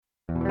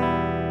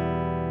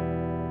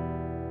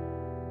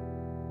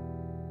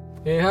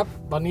เฮ้ครับ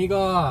ตอนนี้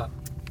ก็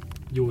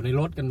อยู่ใน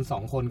รถกัน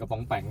2คนกับป๋อ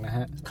งแปงนะฮ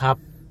ะครับ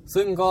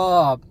ซึ่งก็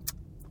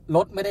ร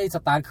ถไม่ได้ส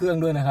ตาร์ทเครื่อง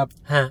ด้วยนะครับ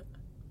ฮะ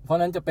เพราะ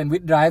นั้นจะเป็นวิ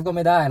ดไดรฟ์ก็ไ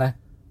ม่ได้นะ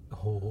โอ้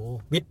โห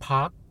วิดพ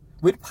าร์ค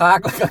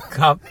แล้วกัน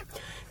ครับ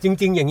จ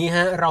ริงๆอย่างนี้ฮ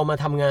ะเรามา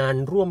ทำงาน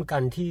ร่วมกั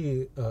นที่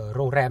โ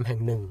รงแรมแห่ง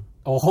หนึ่ง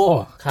โอ้โห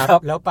ครับ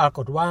แล้วปราก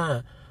ฏว่า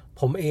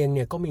ผมเองเ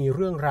นี่ยก็มีเ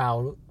รื่องราว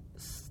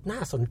น่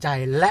าสนใจ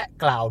และ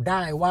กล่าวไ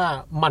ด้ว่า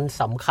มัน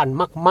สำคัญ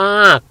ม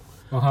าก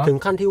ๆถึง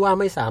ขั้นที่ว่า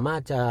ไม่สามาร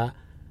ถจะ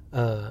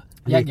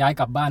แยกย้าย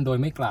กลับบ้านโดย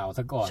ไม่กล่าวซ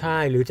ะก่อนใช่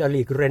หรือจะห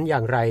ลีกเร้นอย่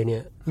างไรเนี่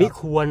ยไม่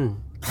ควร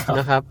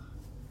นะครับ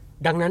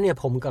ดังนั้นเนี่ย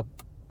ผมกับ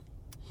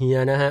เฮีย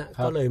นะฮะ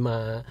ก็เลยมา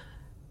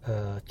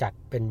จัด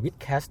เป็นวิด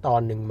แคสต์ตอ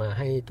นหนึ่งมาใ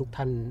ห้ทุก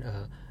ท่าน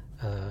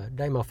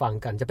ได้มาฟัง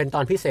กันจะเป็นต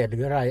อนพิเศษหรื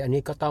ออะไรอัน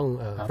นี้ก็ต้อง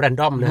แรน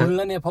ดอมนะแ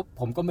ล้วเนี่ยเพราะ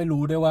ผมก็ไม่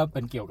รู้ด้วยว่าเ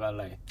ป็นเกี่ยวกับอะ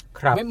ไร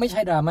ครับไม่ใ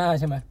ช่ดราม่า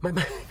ใช่ไหม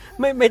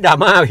ไม่ดรา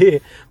ม่าพี่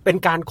เป็น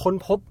การค้น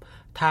พบ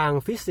ทาง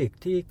ฟิสิกส์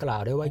ที่กล่า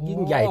วได้ว่ายิ่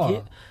งใหญ่ที่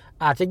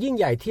อาจจะยิ่ง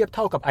ใหญ่เทียบเ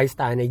ท่ากับไอน์สไ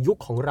ตน์ในยุค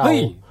ของเรา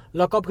แ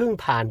ล้วก็เพิ่ง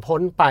ผ่านพ้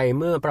นไป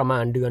เมื่อประมา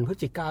ณเดือนพฤศ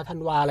จิกาธัน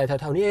วาอะไร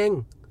แถวๆนี้เอง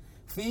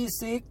ฟิ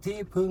สิกส์ที่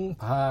เพิ่ง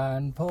ผ่า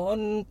นพ้น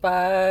ไป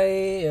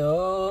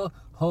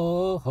โอ้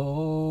โห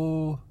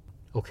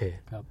โอเค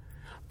ครับ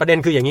ประเด็น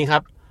คืออย่างนี้ครั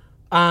บ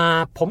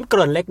ผมเก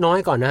ริ่นเล็กน้อย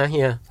ก่อนนะเ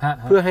ฮีย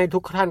เพื่อให้ทุ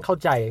กท่านเข้า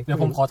ใจเดี๋ยว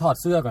ผมขอถอด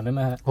เสื้อก่อนได้ไห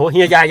มฮะโอ้เ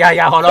ฮียอ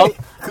ย่าขอร้อง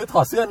คือถ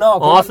อดเสื้อนอก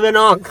เสื้อ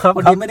นอกครับพ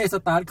อดีไม่ได้ส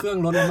ตาร์ทเครื่อง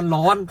รถมัน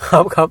ร้อนค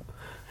รับ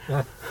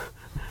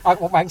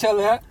ผมแบ่งเชิญเ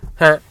ลยฮะ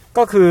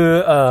ก็คือ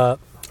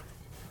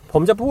ผ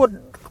มจะพูด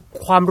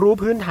ความรู้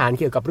พื้นฐาน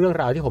เกี่ยวกับเรื่อง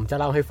ราวที่ผมจะ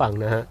เล่าให้ฟัง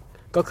นะฮะ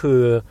ก็คือ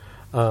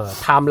ไ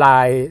ทม์ไล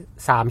น์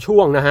3ช่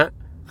วงนะฮะ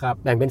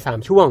แบ่งเป็น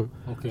3ช่วง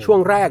ช่วง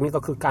แรกนี่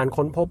ก็คือการ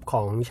ค้นพบข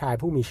องชาย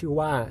ผู้มีชื่อ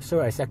ว่าเซอ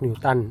ร์ไอแซคนิว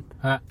ตัน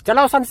จะเ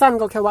ล่าสั้น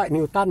ๆก็แค่ว่า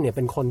นิวตันเนี่ยเ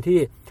ป็นคนที่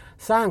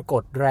สร้างก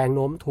ฎแรงโ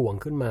น้มถ่วง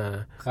ขึ้นมา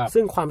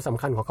ซึ่งความส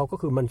ำคัญของเขาก็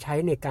คือมันใช้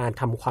ในการ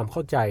ทำความเข้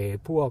าใจ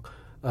พวก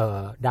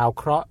ดาว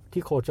เคราะห์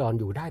ที่โคจร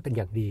อยู่ได้เป็นอ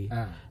ย่างดี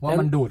ว่า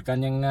มันดูดกัน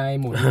ยังไง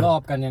หมุนรอ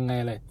บกันยังไง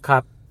เลยครั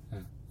บ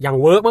อย่าง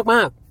เวิร์กม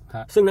าก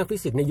ๆซึ่งนักฟิ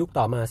สิกส์ในยุค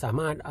ต่อมาสา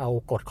มารถเอา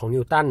กฎของ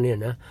นิวตันเนี่ย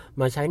นะ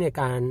มาใช้ใน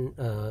การ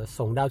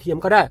ส่งดาวเทียม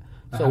ก็ได้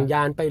ส่งย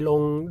านไปล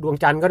งดวง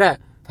จันทร์ก็ได้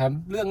แถม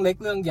เรื่องเล็ก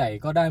เรื่องใหญ่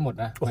ก็ได้หมด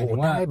นะหมายถึง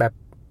ว่าได้แบบ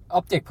อ็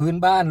อบเจกต์พื้น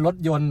บ้านรถ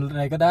ยนต์อะ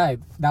ไรก็ได้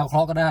ดาวเคร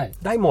าะห์ก็ไ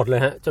ด้หมดเลย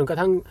ฮะจนกระ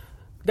ทั่ง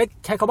ได้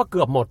ใช้คำว่าเ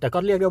กือบหมดแต่ก็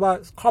เรียกได้ว่า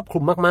ครอบคลุ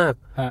มมาก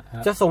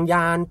ๆจะส่งย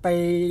านไป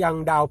ยัง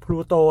ดาวพลู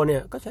โตเนี่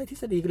ยก็ใช้ทฤ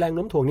ษฎีแรงโ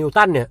น้มถ่วงนิว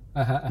ตันเนี่ย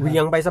เวี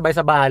ยงไป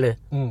สบายๆเลย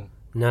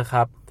นะค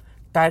รับ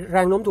แต่แร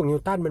งโน้มถ่วงนิ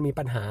วตันมันมี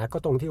ปัญหาก็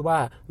ตรงที่ว่า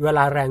เวล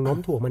าแรงโน้ม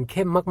ถ่วงมันเ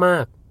ข้มมา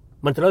ก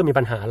ๆมันจะเริ่มมี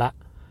ปัญหาละ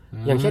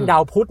อย่างเช่นดา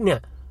วพุธเนี่ย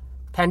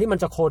แทนที่มัน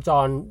จะโคจ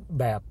ร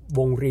แบบว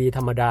งรีธ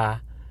รรมดา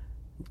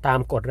ตาม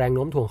กฎแรงโ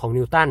น้มถ่วงของ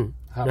นิวตัน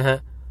นะฮะ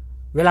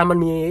เวลามัน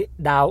มี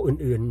ดาว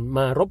อื่นๆม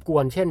ารบกว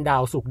นเช่นดา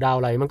วศุกร์ดาว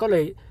อะไรมันก็เล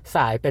ยส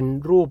ายเป็น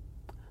รูป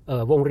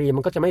วงรี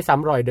มันก็จะไม่ซ้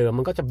ำรอยเดิม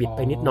มันก็จะบิดไ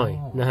ปนิดหน่อย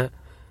นะฮะ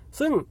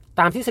ซึ่ง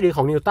ตามทฤษฎีข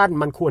องนิวตัน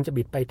มันควรจะ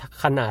บิดไป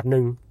ขนาดนึ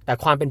งแต่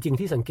ความเป็นจริง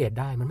ที่สังเกต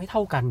ได้มันไม่เท่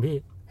ากันพี่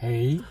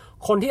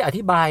คนที่อ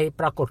ธิบาย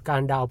ปรากฏการ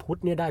ณ์ดาวพุธ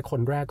เนี่ยได้ค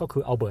นแรกก็คื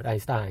ออัลเบิร์ตไอ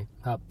น์สไตน์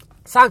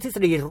สร้างทฤษ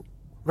ฎี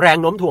แรง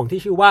โน้มถ่วง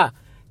ที่ชื่อว่า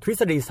ทฤ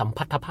ษฎีสัม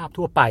พัทธภาพ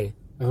ทั่วไป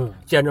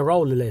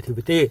general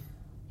relativity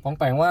ป๋อง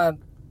แปงว่า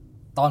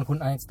ตอนคุณ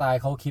ไอน์สไต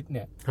น์เขาคิดเ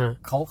นี่ย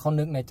เขา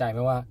นึกในใจไหม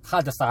ว่าข้า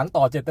จะสาน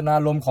ต่อเจตนา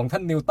รมณ์ของท่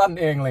านนิวตัน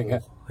เองอะไรเงี้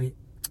ย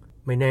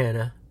ไม่แน่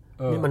นะ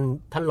นี่มัน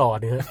ท่านหลอด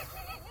เนี่ย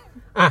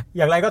อ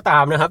ย่างไรก็ตา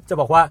มนะครับจะ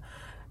บอกว่า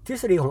ทฤ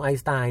ษฎีของไอน์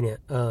สไตน์เนี่ย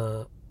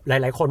ห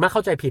ลายๆคนมักเข้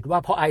าใจผิดว่า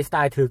พอไอน์สไต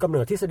น์ถือกำเ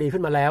นิดทฤษฎีขึ้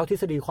นมาแล้วทฤ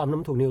ษฎีความโน้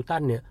มถ่วงนิวตั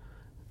นเนี่ย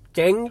เ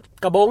จ๊ง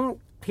กระบง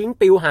ทิ้ง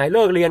ปิวหายเ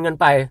ลิกเรียนกัน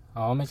ไป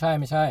ไม่ใ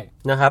ช่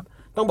นะครับ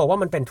ต้องบอกว่า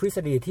มันเป็นทฤษ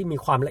ฎีที่มี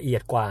ความละเอีย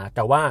ดกว่าแ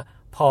ต่ว่า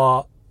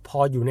พอ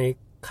อยู่ใน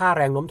ค่าแ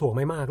รงโน้มถ่วงไ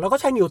ม่มากแล้วก็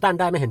ใช้นิวตัน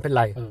ได้ไม่เห็นเป็น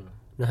ไร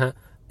นะฮะ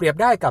เปรียบ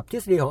ได้กับทฤ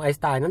ษฎีของไอน์ส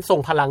ไตน์นั้นทรง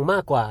พลังมา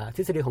กกว่าท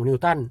ฤษฎีของนิว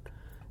ตัน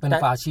เป็น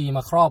ฝาชีม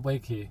าครอบไว้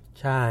ที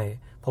ใช่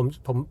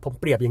ผม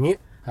เปรียบอย่างนี้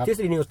ทฤษ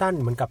ฎีนิวตัน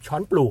เหมือนกับช้อ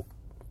นปลูก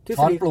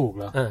ช้อนปลูกเ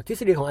หรอทฤ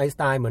ษฎีของไอน์ส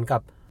ไตน์เหมือนกั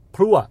บพ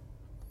ลั่ว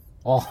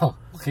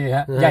โอเคฮ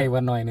ะใหญ่กว่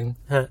าหน่อยนึง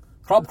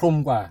ครอบคลุม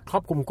ก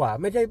ว่า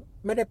ไม่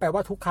ได้แปลว่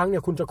าทุกครั้งเนี่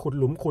ยคุณจะขุด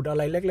หลุมขุดอะไ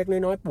รเล็กๆ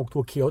น้อยๆปลูก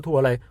ถั่วเขียวถั่ว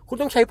อะไรคุณ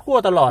ต้องใช้พลั่ว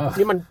ตลอด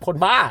นี่มันคน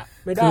บ้า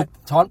ไม่ได้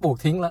ช้อนปลูก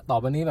ทิ้งแล้วต่อ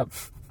ไปนี้แบบ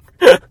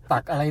ตั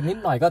กอะไรนิด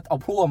หน่อยก็เอา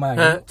พลั่วมา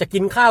จะกิ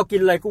นข้าวกิ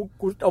นอะไรกู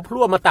เอาพ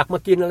ลั่วมาตักมา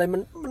กินอะไรมั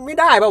นไม่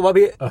ได้ป่าววะ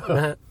พี่น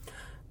ะฮะ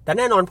แต่แ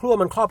น่นอนพลั่ว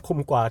มันครอบคลุม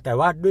กว่าแต่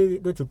ว่า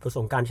ด้วยจุดประส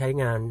งค์การใช้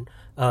งาน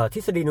ทฤ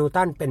ษฎีนิว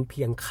ตันเป็นเ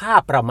พียงค่า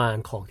ประมาณ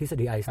ของทฤษ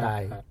ฎีไอน์สไต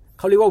น์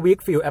เขาเรียกว่า weak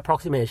field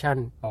approximation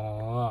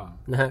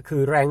นะฮะคื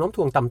อแรงโน้ม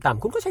ถ่วงต่ำ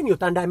ๆคุณก็ใช้นิว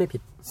ตันได้ไม่ผิ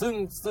ด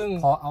ซึ่ง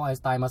พอเอาไอน์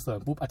สไตน์มาเสริม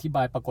ปุ๊บอธิบ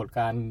ายปรากฏก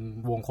ารณ์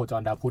วงโคจ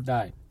รดาวพุธไ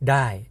ด้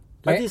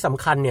และที่ส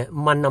ำคัญเนี่ย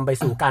มันนำไป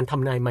สู่การท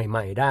ำนายให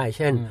ม่ๆได้เ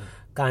ช่น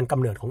การกำ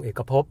เนิดของเอก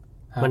ภพ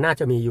มันน่า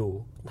จะมีอยู่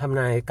ทำ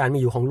นายการมี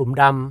อยู่ของหลุม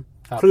ด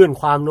ำคลื่น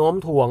ความโน้ม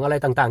ถ่วงอะไร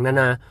ต่างๆนา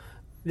นา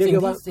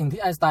สิ่ง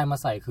ที่ไอน์สไตน์มา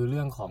ใส่คือเ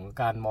รื่องของ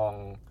การมอง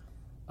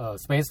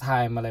space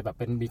time อะไรแบบ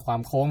เป็นมีความ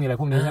โค้งมีอะไร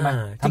พวกนี้ใช่ไหม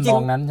ทำนอ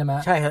งนั้นใช่ไหม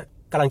ใช่ฮะ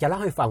กำลังจะเล่า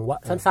ให้ฟังว่า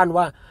สั้นๆ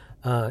ว่า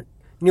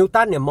นิว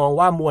ตันเนี่ยมอง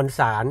ว่ามวล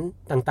สาร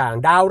ต่าง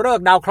ๆดาวฤก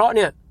ษ์ดาวเคราะห์เ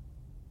นี่ย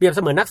เปรียบเส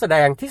มือนนักแสด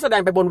งที่แสด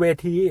งไปบนเว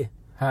ที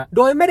โ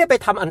ดยไม่ได้ไป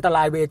ทำอันตร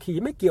ายเวที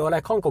ไม่เกี่ยวอะไร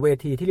ข้องกับเว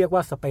ทีที่เรียกว่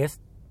าสเปซ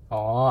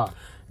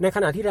ในข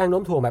ณะที่แรงโน้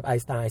มถ่วงแบบไอ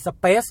น์สไตน์ส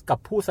เปซกับ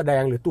ผู้แสด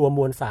งหรือตัวม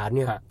วลสารเ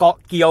นี่ยเกาะ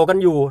เกี่ยวกัน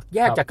อยู่แย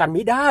กจากกันไ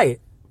ม่ได้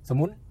สม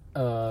มุติ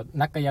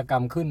นักกายกรร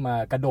มขึ้นมา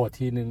กระโดด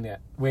ทีนึงเนี่ย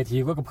เวที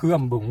ก็กระเพื่อ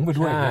มบุ๋งไป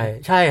ด้วย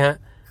ใช่ฮะ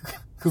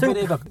คือไม่ไ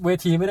ด้แบบเว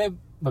ทีไม่ได้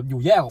แบบอ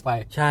ยู่แยกออกไป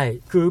ใช่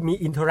คือมี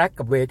อินเทอร์แอค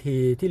กับเวที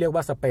ที่เรียกว่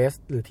าสเปซ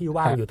หรือที่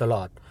ว่างอยู่ตล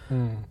อด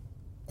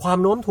ความ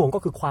โน้มถ่วงก็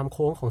คือความโ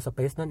ค้งของสเป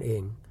ซนั่นเอ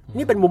ง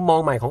นี่เป็นมุมมอง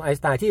ใหม่ของไอน์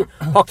สไตน์ที่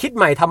พอคิดใ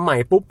หม่ทำใหม่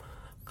ปุ๊บ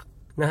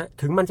นะฮะ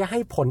ถึงมันจะให้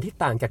ผลที่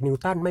ต่างจากนิว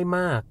ตันไม่ม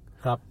าก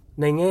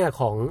ในแง่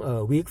ของ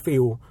วีคฟิ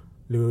ล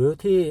หรือ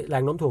ที่แร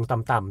งโน้มถ่วง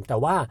ต่ำๆแต่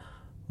ว่า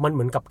มันเห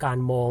มือนกับการ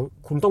มอง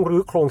คุณต้องรื้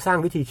อโครงสร้าง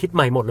วิธีคิดให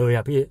ม่หมดเลย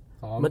อ่ะพี่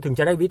มันถึง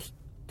จะได้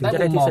ถึงจะ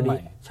ได้ทฤษฎี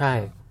ใช่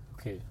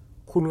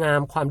คุณงา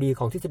มความดี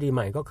ของทฤษฎีให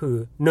ม่ก็คือ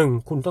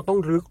1คุณต้อง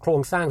รื้อโคร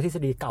งสร้างทฤษ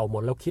ฎีเก่าหม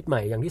ดแล้วคิดให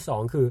ม่อย่างที่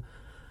2คือ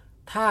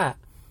ถ้า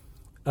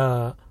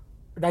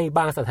ในบ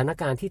างสถาน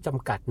การณ์ที่จ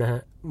ำกัดนะฮ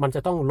ะมันจ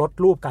ะต้องลด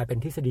รูปกลายเป็น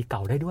ทฤษฎีเก่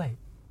าได้ด้วย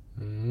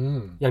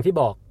อย่างที่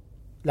บอก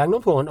แรงโน้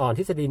มถ่วงอ่อนๆ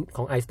ทฤษฎีข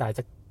องไอน์สไตน์จ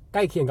ะใก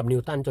ล้เคียงกับนิ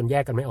วตันจนแย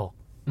กกันไม่ออก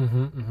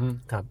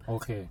ครับโอ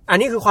เคอัน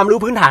นี้คือความรู้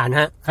พื้นฐาน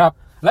ฮะครับ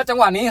และจัง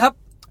หวะนี้ครับ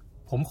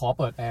ผมขอ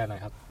เปิดแอร์หน่อ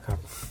ยครับครับ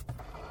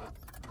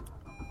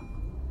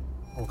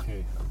โอเค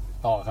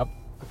ต่อครับ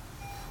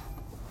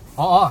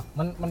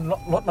มันร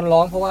ถมันร้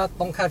อนเพราะว่า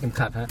ต้องคาดเข็ม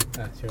ขัดฮะ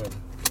เชิญ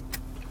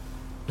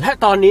และ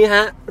ตอนนี้ฮ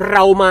ะเร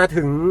ามา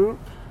ถึง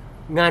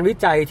งานวิ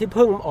จัยที่เ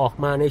พิ่งออก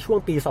มาในช่วง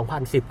ปี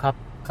2010ครับ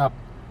ครับ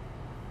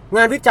ง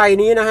านวิจัย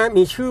นี้นะฮะ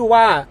มีชื่อ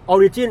ว่า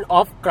Origin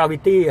of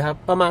Gravity ครับ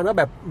ประมาณว่า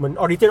แบบเหมือน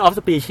Origin of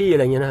Species อะไ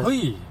รเงี้ยนะเฮ้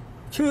ย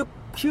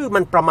ชื่อมั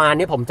นประมาณ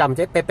นี้ผมจำ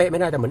เป๊ะๆไม่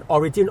ได้แต่เหมือน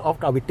Origin of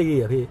Gravity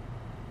อ่ะพี่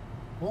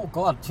โอ้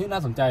ก็ชื่อน่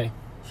าสนใจ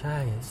ใช่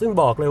ซึ่ง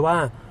บอกเลยว่า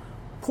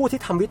ผู้ที่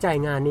ทำวิจัย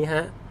งานนี้ฮ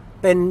ะ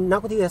เป็นนัก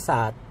วิทยาศ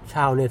าสตร์ช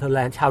าวเนเธอร์แล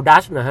นด์ชาวดั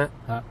ชนะฮะ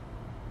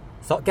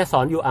แกส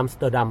อนอยู่อัมส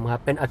เตอร์ดัมครั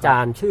บเป็นอาจา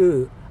รย์ชื่อ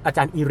อาจ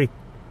ารย์อีริก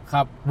ค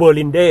รับเวอร์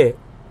ลินเด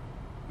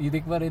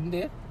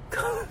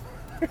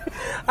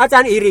อาจา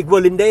รย์อีริกเวอ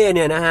ร์ลินเดเ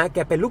นี่ยนะฮะแก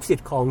เป็นลูกศิษ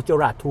ย์ของเจอ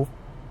ราร์ดทูฟ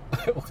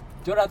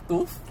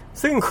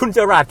ซึ่งคุณเจ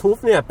อราร์ดทูฟ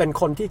เนี่ยเป็น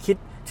คนที่คิด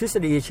ทฤษ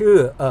ฎีชื่อ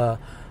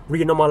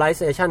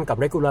renormalization กับ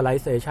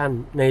regularization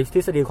ในท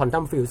ฤษฎีควอนตั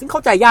มฟิลด์ซึ่งเข้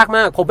าใจยากม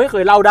ากผมไม่เค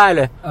ยเล่าได้เ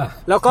ลย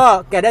แล้วก็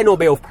แกได้โน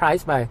เบลไพร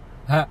ส์ไป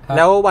แ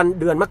ล้ววัน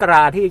เดือนมกร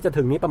าที่จะ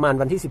ถึงนี้ประมาณ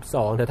วันที่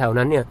12แถวๆ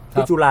นั้นเนี่ย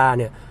ที่จุฬา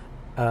เนี่ย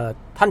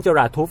ท่านเจอร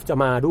าร์ดทูฟจะ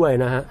มาด้วย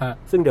นะฮะ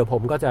ซึ่งเดี๋ยวผ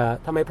มก็จะ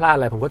ถ้าไม่พลาดอ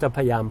ะไรผมก็จะพ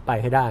ยายามไป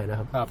ให้ได้นะ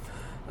ครับ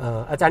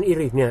อาจารย์อี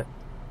ริกเนี่ย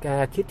แก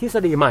คิดทฤษ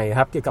ฎีใหม่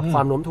ครับเกี่ยวกับคว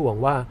ามโน้มถ่วง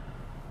ว่า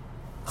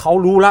เขา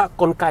รู้ละ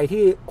กลไก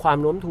ที่ความ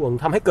โน้มถ่วง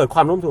ทำให้เกิดคว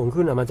ามโน้มถ่วง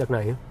ขึ้นมาจากไหน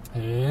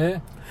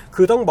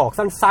คือต้องบอก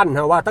สั้นๆน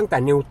ะว่าตั้งแต่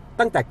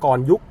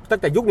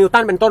ยุคนิวตั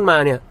นเป็นต้นมา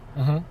เนี่ย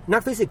นั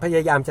กฟิสิกส์พย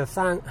ายามจะส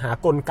ร้างหา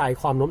กลไก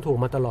ความโน้มถ่วง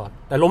มาตลอด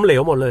แต่ล้มเหล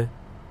วหมดเลย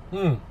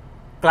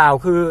กล่าว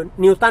คือ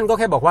นิวตันก็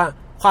แค่บอกว่า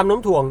ความโน้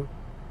มถ่วง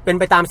เป็น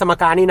ไปตามสม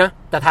การนี้นะ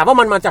แต่ถามว่า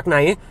มันมาจากไหน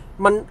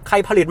มันใคร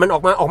ผลิตมันออ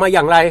กมาอ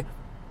ย่างไร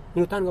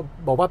นิวตันก็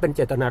บอกว่าเป็นเ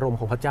จตนารมณ์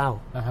ของพระเจ้า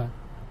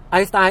ไอ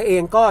น์สไตน์เอ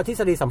งก็ทฤ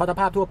ษฎีสัมพัทธ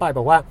ภาพทั่วไปบ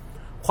อกว่า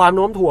ความโ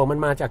น้มถ่วงมัน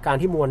มาจากการ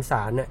ที่มวลส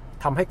ารเนี่ย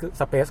ทำให้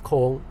สเปซโ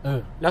ค้ง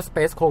แล้วสเป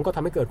ซโค้งก็ท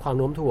ำให้เกิดความ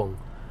โน้มถ่วง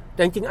แ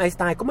ต่จริงๆไอน์ส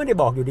ไตน์ก็ไม่ได้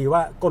บอกอยู่ดีว่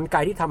ากลไก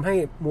ที่ทำให้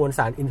มวลส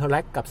ารอินเทอร์แอ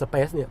คกับสเป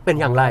ซเนี่ยเป็น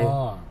อย่างไร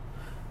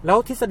แล้ว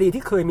ทฤษฎี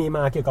ที่เคยมีม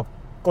าเกี่ยวกับ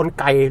กล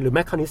ไกหรือแม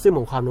คานิซึม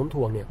ของความโน้ม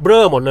ถ่วงเนี่ยเ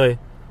บ้อหมดเลย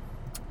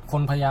ค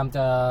นพยายามจ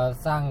ะ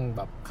สร้างแ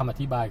บบคำอ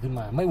ธิบายขึ้น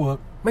มาไม่เวิ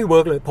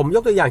ร์กเลยผมย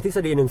กตัวอย่างทฤษ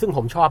ฎีหนึ่งซึ่งผ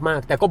มชอบมาก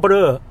แต่ก็เ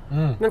บ้อ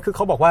นั่นคือเข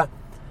าบอกว่า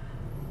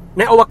ใ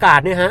นอวกาศ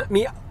เนี่ยฮะ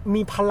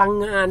มีพลัง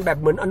งานแบบ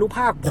เหมือนอนุภ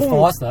าคพุ่ง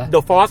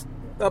The Force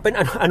เป็น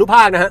อนุภ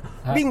าคนะฮะ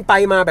วิ่งไป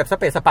มาแบบส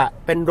เปซสปะ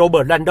เป็นโรเบิ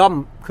ร์ตแรนดอม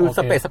คือส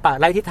เปซสปะ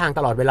ไล่ทิศทางต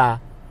ลอดเวลา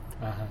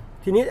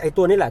ทีนี้ไอ้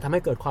ตัวนี้แหละทำใ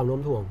ห้เกิดความโน้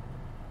มถ่วง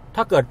ถ้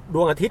าเกิดด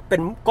วงอาทิตย์เป็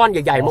นก้อนใ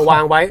หญ่ๆมาวา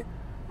งไว้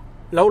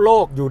แล้วโล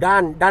กอยู่ด้า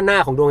นหน้า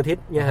ของดวงอาทิต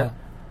ย์เนี่ยฮะ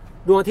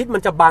ดวงอาทิตย์มั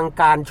นจะบัง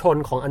การชน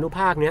ของอนุภ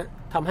าคเนี้ย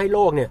ทำให้โล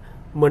กเนี่ย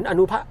เหมือนอ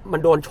นุภาคมั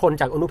นโดนชน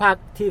จากอนุภาค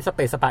ที่สเป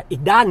ซสปะอี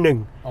กด้านหนึ่ง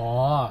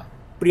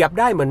เปรียบ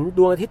ได้เหมือนด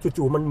วงอาทิตย์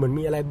จู่ๆมันเหมือน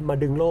มีอะไรมา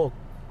ดึงโลก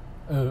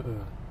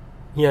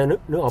เฮีย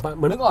นึกออกปะ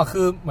นึกออก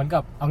คือเหมือนกั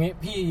บเอางี้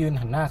พี่ยืน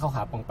หันหน้าเข้าห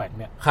าปองแปง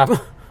เนี่ยครับ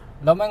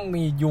แล้วมั่ง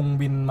มียุง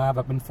บินมาแบ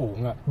บเป็นฝูง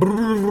อ่ะบ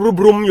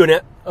รุมอยู่เนี่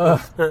ย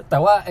แต่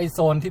ว่าไอโซ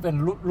นที่เป็น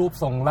รูป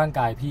ทรงร่าง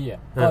กายพี่อ่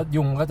ะก็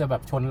ยุงก็จะแบ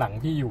บชนหลัง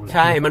พี่อยู่ใ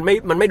ช่มัน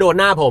ไม่โดน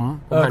หน้าผม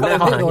หันหน้า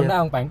เข้าหาโดนหน้า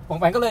ปองแ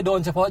ปงก็เลยโดน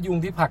เฉพาะยุง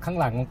ที่ผลักข้าง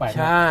หลังปองแปง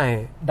ใช่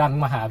ดัน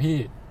มาหาพี่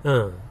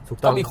ถูก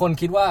ต้องก็มีคน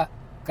คิดว่า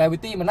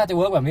gravity มันน่าจะ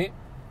เวิร์กแบบนี้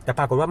แต่ป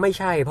รากฏว่าไม่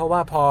ใช่เพราะว่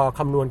าพอค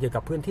ำนวณเกี่ยว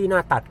กับพื้นที่หน้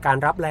าตัดการ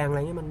รับแรงอะไร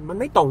เงี้ยมัน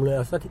ไม่ตรงเลย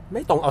ไ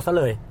ม่ตรงเอาซะ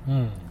เลย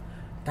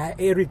แต่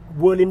เอริก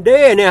เวอร์ลินเด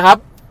เนี่ยครับ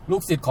ลู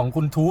กศิษย์ของ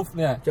คุณทูฟ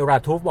เนี่ยเจอรา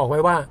ร์ดทูฟบอกไว้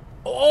ว่า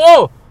โอ้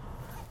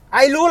ไอ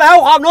รู้แล้ว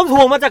ความโน้มถ่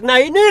วงมาจากไหน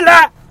นี่แหล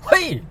ะเ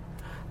ฮ้ย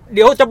เ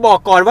ดี๋ยวจะบอก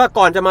ก่อนว่า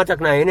ก่อนจะมาจาก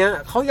ไหนเนี่ย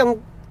เขายัง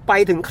ไป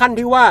ถึงขั้น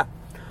ที่ว่า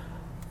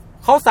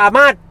เขาสาม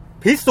ารถ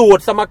พิสูจ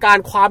น์สมการ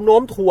ความโน้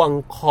มถ่วง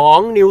ของ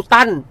นิว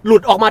ตันหลุ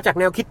ดออกมาจาก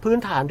แนวคิดพื้น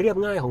ฐานเรียบ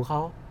ง่ายของเขา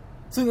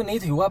ซึ่งอันนี้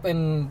ถือว่าเป็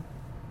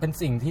น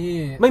สิ่งที่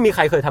ไม่มีใค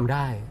รเคยทำไ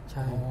ด้ใ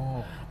ช่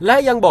และ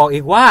ยังบอก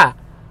อีกว่า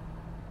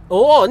โ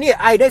อ้นี่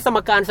ไอได้สม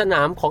การสน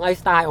ามของไอน์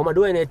สไตน์ออกมา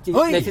ด้วยใน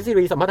ทฤษ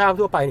ฎีสัมพัทธภาพ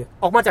ทั่วไปเนี่ย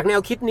ออกมาจากแน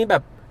วคิดนี้แบ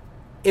บ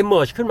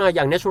emerge ขึ้นมาอ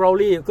ย่าง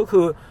naturally ก็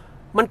คือ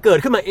มันเกิด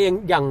ขึ้นมาเอง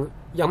อย่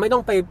างไม่ต้อ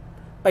ง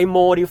ไป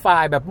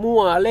modify แบบมั่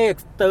วเลข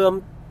เติม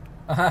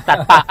ตัด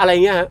ปะอะไร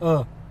เงี้ยฮะ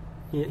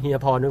เฮีย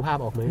พอนึกภาพ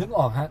ออกไหมนึก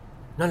ออกฮะ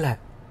นั่นแหละ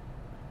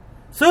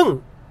ซึ่ง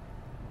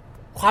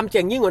ความเ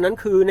จ๋งยิ่งกว่านั้น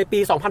คือในปี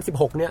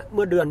2016เนี่ยเ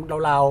มื่อเดือน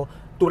ราว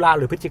ๆตุลา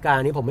หรือพฤศจิกายน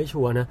นี้ผมไม่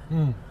ชัวร์นะ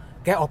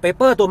แกออกเปเ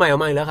ปอร์ตัวใหม่ออ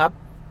กมาแล้วครับ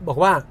บอก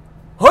ว่า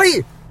เฮ้ย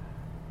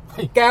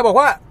แกบอก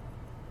ว่า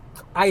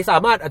ไอสา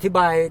มารถอธิบ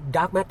าย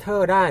Dark Matter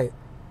ได้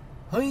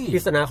ปริ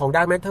ศนาของ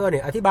Dark Matter เ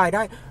นี่ยอธิบายไ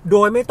ด้โด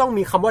ยไม่ต้อง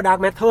มีคำว่า Dark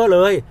Matter เล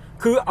ย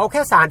คือเอาแ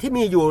ค่สารที่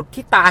มีอยู่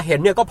ที่ตาเห็น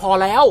เนี่ยก็พอ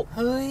แล้วเ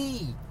ฮ้ย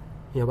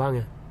เฮียว่าไ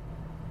ง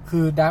คื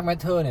อ Dark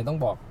Matter เนี่ยต้อง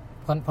บอก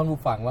ท่านผู้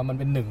ฟังว่ามัน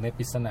เป็นหนึ่งในป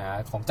ริศนา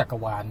ของจักร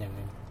วาลอย่าง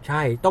นึงใ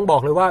ช่ต้องบอ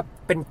กเลยว่า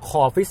เป็นค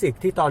อฟิสิก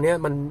ส์ที่ตอนนี้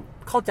มัน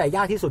เข้าใจย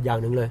ากที่สุดอย่า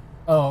งนึงเลย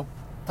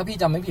ถ้าพี่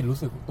จำไม่ผิดรู้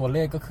สึกตัวเล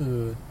ขก็คือ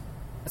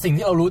สิ่ง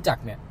ที่เรารู้จัก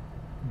เนี่ย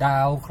ดา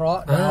วเคราะ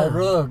ห์ดาวฤ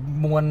กษ์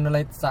มวลอะไร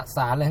สส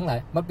ารอะไรทั้งหลาย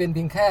มันเป็นเ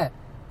พียงแค่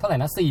เท่าไหร่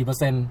นะ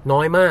 4% น้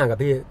อยมากอะ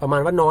พี่ประมา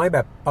ณว่าน้อยแบ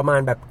บประมาณ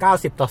แบบ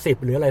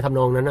90/10หรืออะไรทำน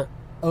องนั้นอะ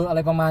อะไร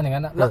ประมาณอย่าง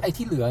นั้นนะแล้วไอ้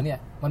ที่เหลือเนี่ย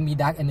มันมี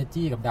Dark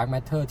Energy กับ Dark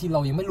Matter ที่เรา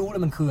ยังไม่รู้เล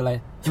ยมันคืออะไร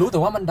รู้แต่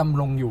ว่ามันด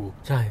ำรงอยู่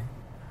ใช่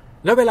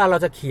แล้วเวลาเรา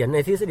จะเขียนใน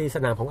ทฤษฎีส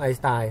นามของไอน์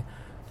สไตน์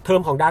เทอ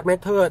มของ Dark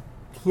Matter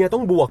เฮียต้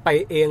องบวกไป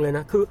เองเลยน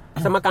ะคือ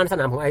สมการส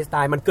นามของไอน์สไต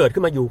น์มันเกิด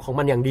ขึ้นมาอยู่ของ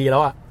มันอย่างดีแล้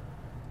วอะ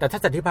แต่ถ้า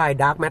จะอธิบาย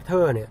Dark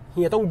Matter เนี่ยเ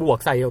ฮียต้องบวก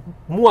ใส่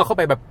มั่วเข้าไ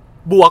ปแบบ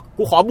บวก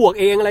กูขอบวก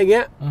เองอะไรเ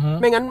งี้ย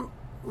ไม่งั้น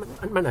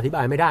มันอธิบ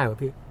ายไม่ได้ว่ะ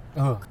พี่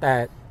แต่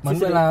เหมือน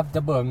เวลาจ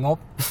ะเบิกงบ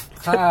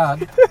ค่า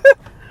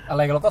อะไ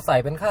รเราก็ใส่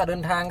เป็นค่าเดิ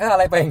นทางค่าอะ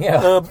ไรไปอย่างเงี้ย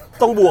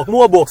ต้องบวก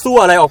มั่วบวกซั่ว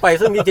อะไรออกไป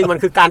ซึ่งจริงๆมัน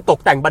คือการตก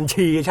แต่งบัญ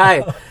ชีใช่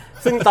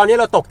ซึ่งตอนนี้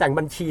เราตกแต่ง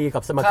บัญชีกั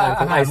บสมการ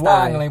ของไอน์สไต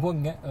น์อะไรพวก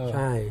เนี้ยใ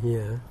ช่เฮี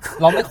ย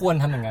เราไม่ควร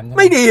ทำอย่างนั้น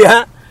ไม่ดีฮ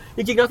ะจ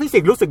ริงๆนักฟิสิ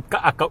กส์รู้สึกกร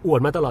ะอักกระอ่วน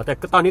มาตลอดแต่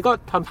ตอนนี้ก็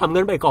ทำเ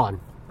งินไปก่อน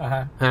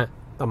ฮะ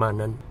ประมาณ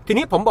นั้นที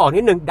นี้ผมบอก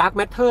นิดนึง Dark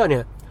Matter เนี่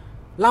ย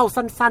เล่า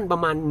สั้นๆปร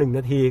ะมาณ1น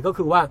าทีก็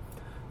คือว่า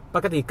ป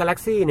กติกาแล็ก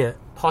ซี่เนี่ย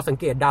พอสัง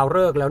เกตดาวฤ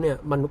กษ์แล้วเนี่ย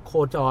มันโค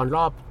จรร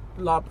อบ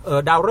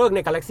ดาวฤกษ์ใน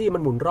กาแล็กซี่มั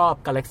นหมุนรอบ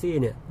กาแล็กซี่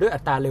เนี่ยด้วยอั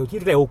ตราเร็วที่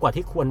เร็วกว่า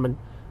ที่ควรมัน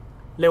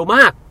เร็วม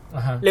าก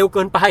เร็วเ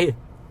กินไป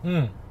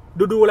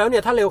ดูแล้วเนี่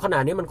ยถ้าเร็วขนา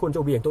ดนี้มันควรจ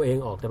ะเหวี่ยงตัวเอง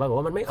ออกแต่ปรากฏ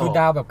ว่ามันไม่ออกคือ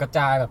ดาวแบบกระจ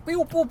ายแบบปิ้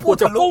วปุ๊บปุ๊บ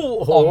จะ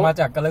ออกมา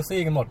จากกาแล็ก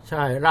ซี่กันหมดใ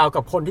ช่ราว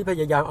กับคนที่พ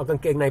ยายามเอากาง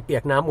เกงในเปีย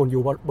กน้ำหมุนอ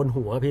ยู่บน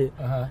หัวพี่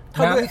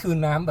น้ำนี่คือ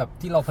น้ำแบบ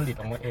ที่เราผลิต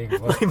ออกมาเอง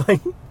ไม่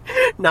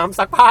น้ำ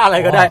ซักผ้าอะไร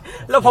ก็ได้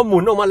แล้วพอหมุ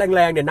นออกมาแ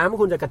รงๆเนี่ยน้ำมัน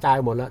ควรจะกระจาย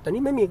หมดแล้วแต่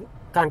นี่ไม่มี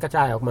การกระจ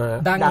ายออกมา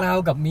ดังราว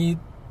กับมี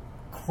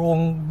โครง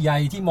ใย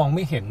ที่มองไ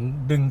ม่เห็น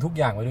ดึงทุก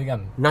อย่างไว้ด้วยกัน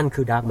นั่น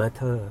คือ Dark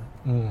Matter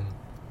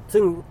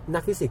ซึ่ง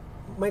นักฟิสิกส์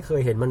ไม่เค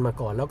ยเห็นมันมา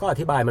ก่อนแล้วก็อ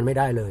ธิบายมันไม่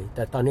ได้เลยแ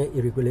ต่ตอนนี้อิ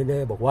ริกุลิเน่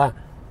บอกว่า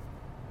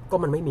ก็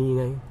มันไม่มี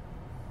ไง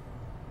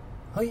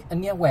เฮ้ยอัน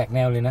เนี้ยแหวกแน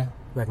วเลยนะ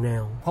แหวกแน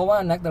วเพราะว่า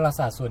นักดารา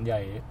ศาสตร์ส่วนใหญ่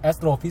แอส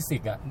โทรฟิสิ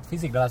กส์อะฟิ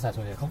สิกส์ดาราศาสตร์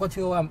ส่วนใหญ่เขาก็เ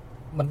ชื่อว่า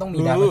มันต้องมี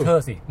ดาร์กแมทเทอ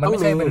ร์สิมันไม่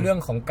ใช่เป็นเรื่อง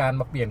ของการ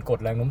มาเปลี่ยนกฎ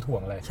แรงโน้มถ่ว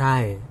งอะไรใช่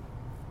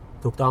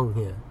ถูกต้องเ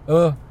ฮีย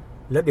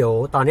แล้วเดี๋ยว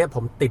ตอนนี้ผ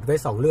มติดไว้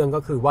2เรื่องก็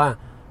คือว่า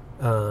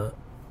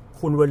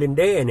คุณเวลิน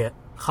เด้เนี่ย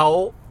เขา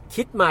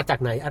คิดมาจาก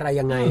ไหนอะไร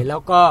ยังไงแล้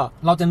วก็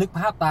เราจะนึกภ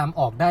าพตาม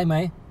ออกได้ไหม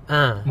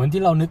เหมือน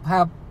ที่เรานึกภา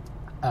พ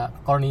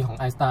กรณีของ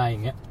ไอน์สไตน์อย่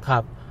างเงี้ยครั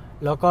บ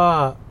แล้วก็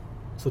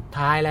สุด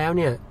ท้ายแล้วเ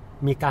นี่ย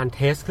มีการเท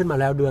สขึ้นมา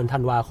แล้วเดือนธั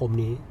นวาคม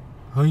นี้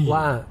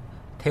ว่า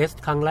เทส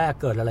ครั้งแรก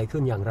เกิดอะไรขึ้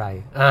นอย่างไร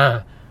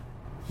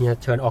เฮีย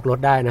เชิญออกรถ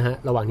ได้นะฮะ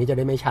ระหว่างนี้จะไ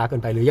ด้ไม่ช้าเกิ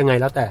นไปหรือยังไง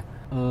แล้วแต่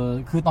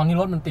คือตอนนี้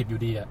รถมันติดอ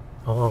ยู่ดีอ่ะ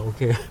โอเ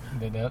ค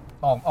เดี๋ยว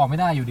ออกไม่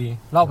ได้อยู่ดี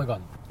เล่าไปก่อ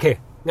นโอเค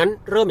งั้น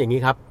เริ่มอย่าง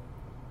นี้ครับ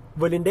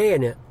เวลินเด้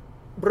เนี่ย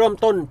เริ่ม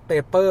ต้นเป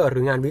เปอร์หรื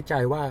องานวิจั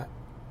ยว่า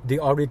The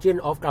Origin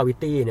of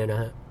Gravity เนี่ยน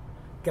ะฮะ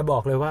แกบอ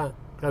กเลยว่า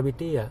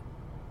gravity อ่ะ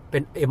เป็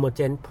น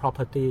emergent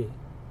property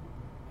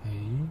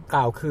ก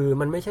ล่าวคือ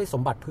มันไม่ใช่ส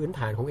มบัติพื้นฐ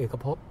านของเอก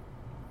ภพ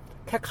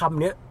แค่ค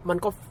ำนี้มั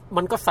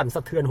นก็สั่นส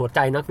ะเทือนหัวใจ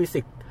นักฟิ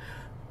สิกส์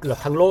เกือบ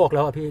ทั้งโลกแ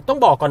ล้วพี่ต้อง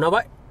บอกก่อนนะว่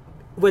า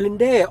เวลิน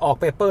เด้ออก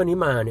เปเปอร์นี้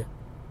มาเนี่ย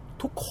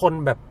ทุกคน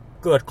แบบ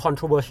เกิด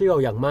controversial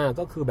อย่างมาก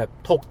ก็คือแบบ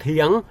ถกเถี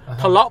ยง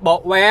ทะเลาะเบา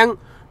ะแว้ง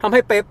ทำ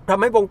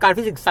ให้วงการ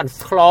ฟิสิกส์สั่น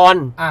คลอน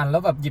อ่านแล้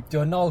วแบบหยิบ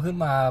journal ขึ้น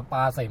มาป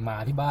าใส่หมา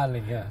ที่บ้านอะไร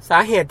เงี้ยสา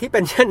เหตุที่เป็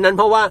นเช่นนั้นเ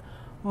พราะว่า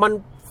มัน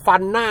ฟั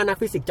นหน้านัก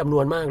ฟิสิกส์จำน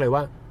วนมากเลย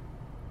ว่า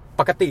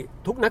ปกติ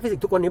ทุกนักฟิสิก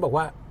ส์ทุกวันนี้บอก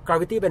ว่า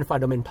gravity เป็น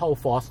fundamental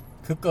force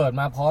คือเกิด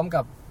มาพร้อม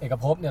กับเอก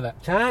ภพเนี่ยแหละ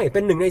ใช่เป็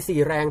น1ใน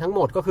4แรงทั้งห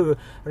มดก็คือ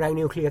แรง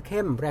นิวเคลียร์เ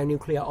ข้มแรงนิว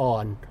เคลียร์อ่อ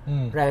น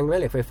แรงแม่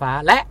เหล็กไฟฟ้า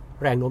และ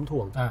แรงโน้มถ่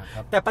วง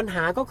แต่ปัญห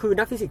าก็คือ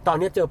นักฟิสิกส์ตอน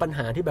นี้เจอปัญห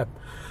าที่แบบ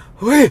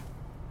เฮ้ย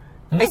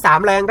ไอ้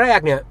3แรงแรก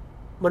เนี่ย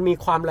มันมี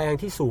ความแรง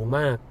ที่สูงม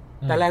าก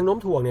แต่แรงโน้ม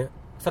ถ่วงเนี่ย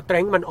สเตร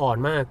นท์มันอ่อน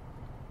มาก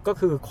ก็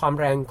คือความ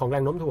แรงของแร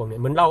งโน้มถ่วงเนี่ย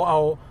เหมือนเราเอา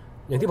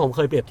อย่างที่ผมเค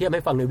ยเปรียบเทียบใ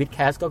ห้ฟังในวิดแค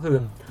สก็คือ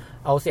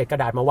เอาเศษกร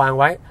ะดาษมาวาง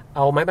ไว้เอ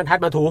าไม้บรรทัด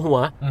มาถูหัว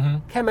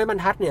แค่ไม้บรร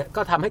ทัดเนี่ย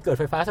ก็ทำให้เกิด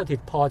ไฟฟ้าสถิต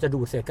พอจะ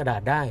ดูดเศษกระดา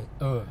ษได้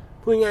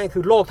พูดง่ายๆคื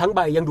อโลกทั้งใบ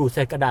ยังดูดเศ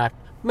ษกระดาษ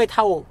ไม่เ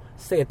ท่า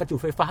เศษประจุ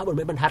ไฟฟ้าบนไ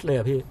ม้บรรทัดเลย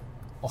พี่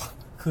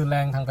คือแร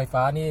งทางไฟฟ้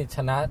านี่ช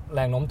นะแร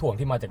งโน้มถ่วง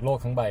ที่มาจากโลก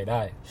ทั้งใบไ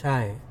ด้ใช่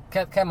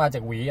แค่มาจา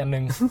กหวีอันนึ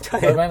ง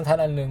ไม้บรรทัด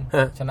อันนึง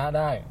ชนะไ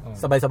ด้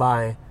สบา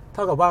ยๆเท่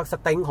ากับว่าส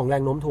เต็งของแร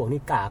งโน้มถ่วง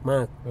นี่กากม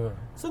าก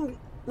ซึ่ง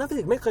นักฟิ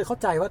สิกส์ไม่เคยเข้า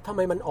ใจว่าทำไ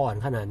มมันอ่อน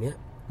ขนาดนี้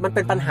มันเ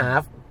ป็นปัญหา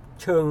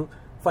เชิง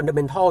ฟันดัเม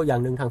นทัลอย่า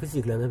งหนึ่งทางฟิสิ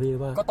กส์เลยนะพี่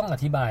ว่าก็ต้องอ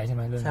ธิบายใช่ไห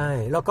มเรื่องใช่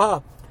แล้วก็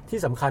ที่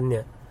สำคัญเ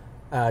นี่ย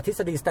ทฤษ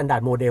ฎี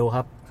Standard Model ค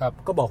รับ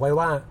ก็บอกไว้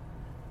ว่า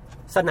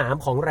สนาม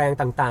ของแรง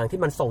ต่างๆที่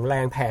มันส่งแร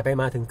งแผ่ไป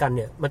มาถึงกันเ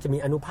นี่ยมันจะมี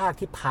อนุภาค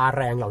ที่พา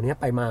แรงเหล่านี้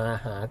ไปมา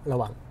หาระ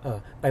หว่าง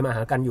ไปมาห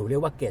ากันอยู่เรีย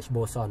กว่าเกจโบ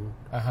ซอน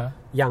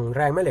อย่างแ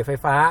รงแม่เหล็กไฟ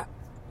ฟ้า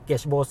เก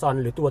จโบซอน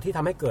หรือตัวที่ท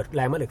ำให้เกิดแ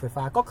รงแม่เหล็กไฟ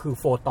ฟ้าก็คือ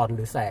โฟตอนห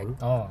รือแสง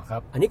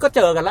อันนี้ก็เ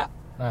จอกันละ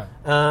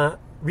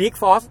วีค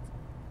ฟอร์ส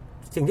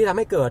สิ่งที่ทำใ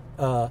ห้เกิด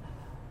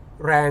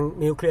แรง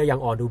นิวเคลียร์อย่า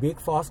งอ่อนหรือวีค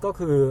ฟอร์สก็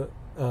คือ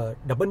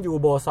W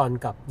โบซอน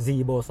กับ Z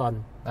โบซอน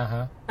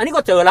อันนี้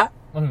ก็เจอละ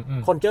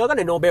คนเจอก็ใ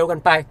นโนเบลกัน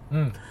ไป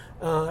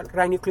แร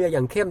งนิวเคลียร์อย่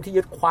างเข้มที่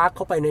ยึดควาร์กเ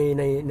ข้าไป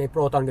ในโป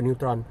รตอนกับนิว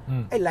ตรอน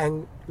ไอ้แรง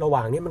ระหว่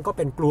างนี้มันก็เ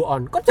ป็นกลูออ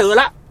นก็เจอ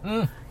ละ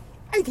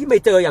ไอ้ที่ไม่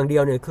เจออย่างเดี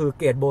ยวเนี่ยคือ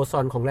เกจโบซ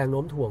อนของแรงโ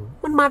น้มถ่วง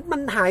มั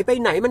นหายไป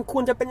ไหนมันค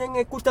วรจะเป็นยังไง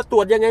กูจะตร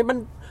วจยังไง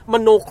มั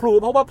นโนครู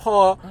เพราะว่าพอ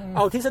เอ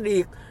าทฤษฎี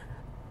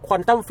ควอ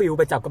นตัมฟิลด์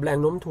ไปจับกับแรง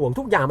โน้มถ่วง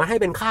ทุกอย่างมาให้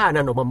เป็นค่า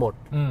นั้นออกมาหมด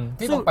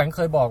ที่ปองแปงเค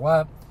ยบอกว่า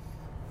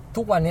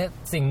ทุกวันนี้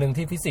สิ่งหนึ่ง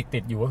ที่ฟิสิกส์ติ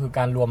ดอยู่ก็คือก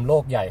ารรวมโล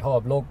กใหญ่เข้า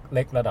กับโลกเ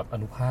ล็กระดับอ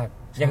นุภาค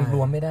ยังร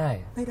วมไม่ได้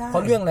เพรา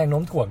ะเรื่องแรงโ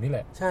น้มถ่วงนี่แห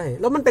ละใช่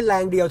แล้วมันเป็นแร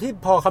งเดียวที่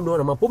พอคำนวณ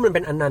ออกมาปุ๊บมันเ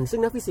ป็นอนันต์ซึ่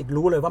งนักฟิสิกส์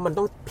รู้เลยว่ามัน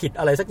ต้องผิด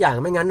อะไรสักอย่าง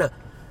ไม่งั้นน่ะ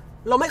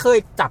เราไม่เคย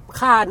จับ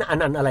ค่าอ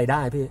นันต์อะไรไ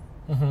ด้พี่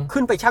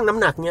ขึ้นไปชั่งน้ำ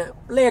หนักเนี่ย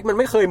เลขมัน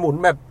ไม่เคยหมุน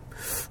แบบ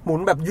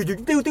อยู่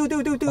ติ้ว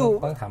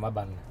ต้องถามมา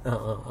บัน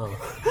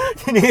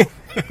ทีนี้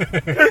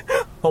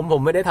ผ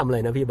มไม่ได้ทำอะไร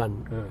นะพี่บัน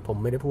ผม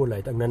ไม่ได้พูดอะไร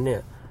ดังนั้นเนี่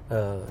ย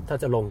ถ้า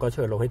จะลงก็เ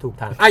ชิญลงให้ถูก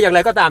ทางอย่างไร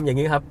ก็ตามอย่าง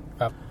นี้ครับ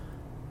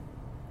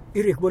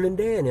อีริก โบเลน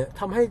เดเนี่ย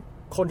ทำให้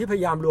คนที่พย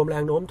ายามรวมแร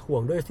งโน้มถ่ว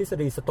งด้วยทฤษ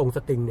ฎีส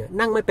ติงเนี่ย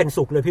นั่งไม่เป็น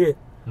สุขเลยพี่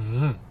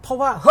เพราะ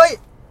ว่าเฮ้ย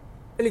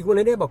อีริก โบเล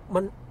นเดบอกมั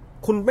น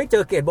คุณไม่เจ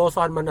อเกจโบซ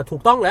อนมันถู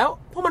กต้องแล้ว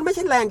เพราะมันไม่ใ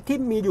ช่แรงที่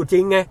มีอยู่จริ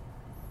งไง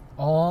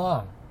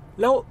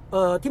แล้ว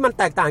ที่มัน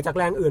แตกต่างจาก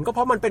แรงอื่นก็เพ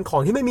ราะมันเป็นขอ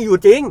งที่ไม่มีอยู่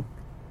จริง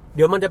เ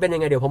ดี๋ยวมันจะเป็นยั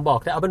งไงเดี๋ยวผมบอก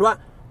แต่เอาเป็นว่า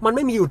มันไ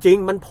ม่มีอยู่จริง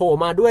มันโผล่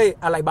มาด้วย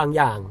อะไรบางอ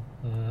ย่าง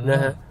นะ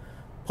ฮะ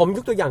ผมย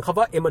กตัวอย่างคำ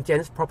ว่า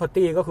emergence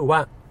property ก็คือว่า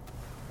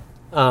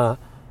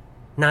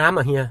น้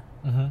ำเฮีย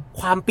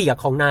ความเปียก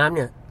ของน้ำเ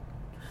นี่ย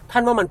ท่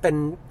านว่ามันเป็น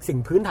สิ่ง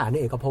พื้นฐานใน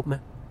เอกภพไหม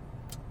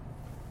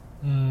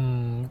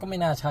ก็ไม่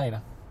น่าใช่น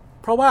ะ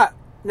เพราะว่า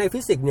ใน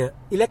ฟิสิกส์เนี่ย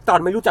อิเล็กตรอน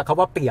ไม่รู้จักคำ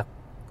ว่าเปียก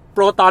โป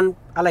รตอน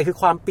อะไรคือ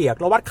ความเปียก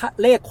เราวัด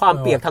เลขความ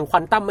เปียกทางควอ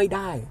นตัมไม่ไ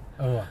ด้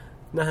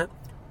นะฮะ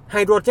ไฮ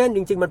โดรเจนจ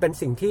ริงๆมันเป็น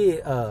สิ่งที่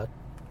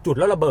จุด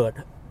แล้วระเบิด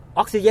อ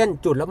อกซิเจน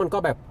จุดแล้วมันก็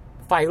แบบ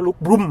ไฟลุก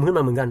บลุ้มขึ้นม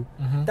าเหมือนกัน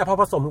แต่พอ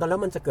ผสมกันแล้ว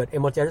มันจะเกิด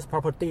emergence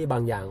property บา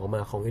งอย่างออกม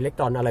าของอิเล็กต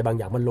รอนอะไรบาง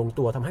อย่างมันลง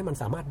ตัวทำให้มัน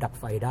สามารถดับ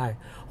ไฟได้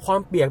ควา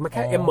มเปียกมันแ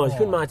ค่ emerge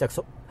ขึ้นมาจาก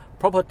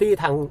property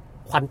ทาง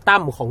ควอนตั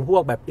มของพว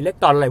กแบบอิเล็ก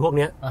ตรอนอะไรพวก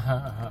นี้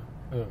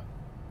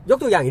ยก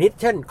ตัวอย่างอีกนิด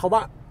เช่นคำว่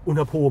าอุณ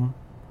หภูมิ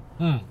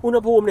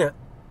เนี่ย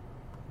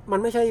มัน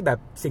ไม่ใช่แบบ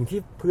สิ่งที่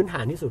พื้นฐ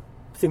านที่สุด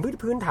สิ่งที่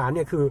พื้นฐานเ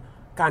นี่ยคือ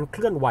การเค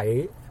ลื่อนไหว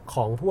ข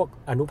องพวก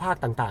อนุภาค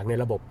ต่างๆใน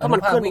ระบบถ้ามั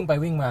นเคลื่อนวิ่งไป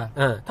วิ่งมา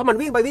ถ้ามัน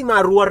วิ่งไปวิ่งมา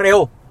รัวเร็ว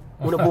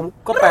อุณหภูมิ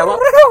ก็แปลว่า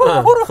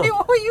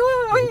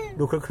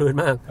ดูคลื่น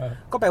มาก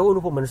ก็แปลว่าอุณ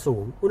หภูมิมันสู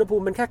งอุณหภู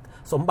มิมันแค่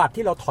สมบัติ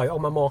ที่เราถอยออ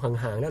กมามอง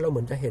ห่างๆแล้วเราเห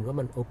มือนจะเห็นว่า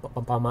มัน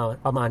ป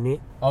ระมาณนี้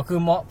คือ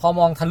พอ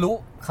มองทะลุ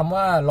คำ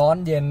ว่าร้อน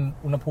เย็น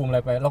อุณหภูมิอะไร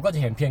ไปเราก็จะ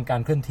เห็นเพียงกา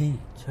รเคลื่อนที่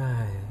ใช่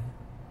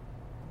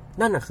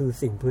นั่นน่ะคือ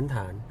สิ่งพื้นฐ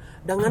าน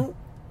ดังนั้น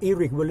อี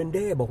ริก โบเลนเด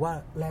บอกว่า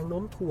แรงโน้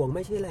มถ่วงไ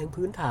ม่ใช่แรง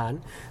พื้นฐาน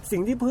สิ่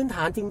งที่พื้นฐ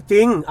านจ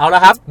ริงๆเอาล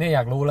ะครับนี่อย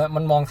ากรู้แล้ว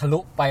มันมองทะลุ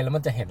ไปแล้วมั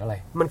นจะเห็นอะไร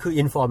มันคือ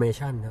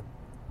information ครับ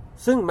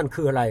ซึ่งมัน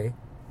คืออะไร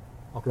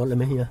ออกรถเลยไ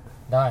หมเฮีย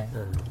ได้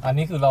อัน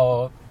นี้คือเรา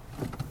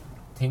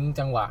ทิ้ง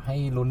จังหวะให้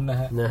ลุ้นนะ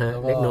ฮะ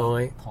เล็กน้อ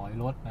ยถอย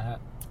รถนะฮะ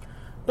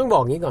ต้องบอ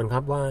กงี้ก่อนครั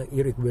บว่าอี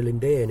ริก โบเลน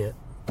เดเนี่ย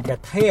แก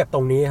เทพต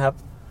รงนี้ครับ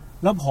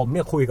แล้วผมเ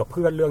นี่ยคุยกับเ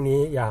พื่อนเรื่องนี้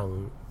อ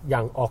ย่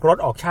างออกรถ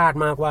ออกชาติ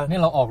มากว่านี่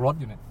เราออกรถ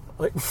อยู่เนี่ย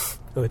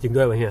จริง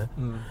ด้วยวะเฮีย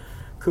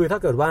คือถ้า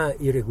เกิดว่า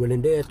อีริก โบเล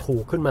นเดถู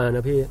กขึ้นมาน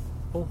ะพี่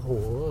โอ้โห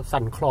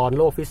สั่นคลอน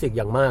โลกฟิสิกส์อ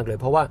ย่างมากเลย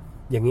เพราะว่า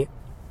อย่างนี้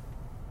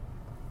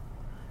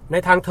ใน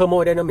ทางเทอร์โม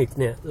ไดนามิกส์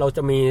เนี่ยเราจ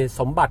ะมี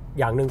สมบัติ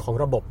อย่างหนึ่งของ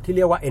ระบบที่เ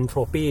รียกว่าเอนโทร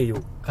ปีอ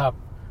ยู่ครับ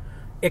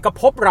เอก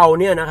ภพเรา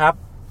เนี่ยนะครับ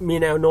มี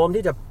แนวโน้ม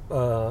ที่จะ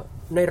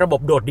ในระบบ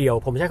โดดเดี่ยว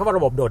ผมใช้คำว่า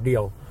ระบบโดดเดี่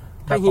ยว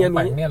ถ้าเฮีย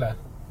มีเนี่ยเหรอ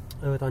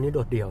ตอนนี้โด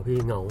ดเดี่ยวพี่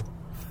เหงา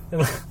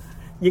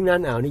ยิ่งหน้า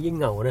หนาวนี่ยิ่ง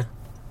เหงานะ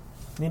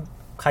นี่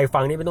ใครฟั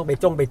งนี่ไม่ต้องไป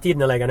จ้องไปจิ้น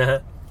อะไรกันนะฮะ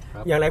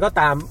อย่างไรก็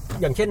ตาม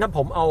อย่างเช่นถ้าผ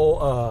มเอา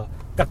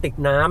กระติก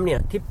น้ำเนี่ย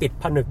ที่ปิด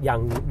ผนึกอ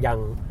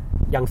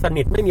ย่างส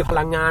นิทไม่มีพ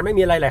ลังงานไม่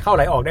มีอะไรไหลเข้าไ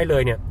หลออกได้เล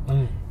ยเนี่ย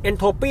เอน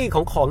โทรปี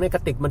ของในกร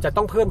ะติกมันจะ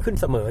ต้องเพิ่มขึ้น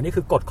เสมอนี่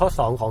คือกฎข้อ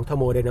2ของเทอร์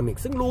โมไดนามิก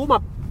ซึ่ง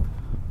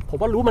ผม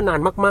ว่ารู้มานาน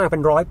มากๆเป็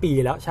น100 ปี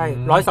แล้วใช่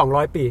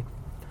100-200 ปี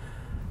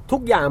ทุ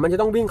กอย่างมันจะ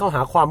ต้องวิ่งเข้าห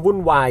าความวุ่น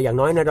วายอย่าง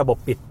น้อยในระบบ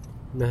ปิด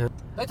นะฮะ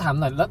ได้ถาม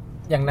หน่อยแล้ว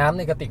อย่างน้ำใ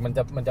นกระติกมัน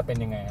จะเป็น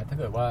ยังไงถ้า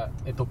เกิดว่า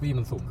เอนโทรปี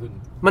มันสูงขึ้น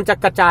มันจะ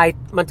กระ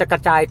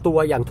จายตัว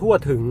อย่างทั่ว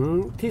ถึง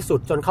ที่สุด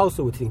จนเข้า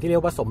สู่สิ่งที่เรีย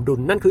กว่าสมดุล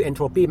นั่นคือ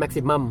entropy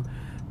maximum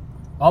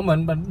เหมือน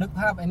นึก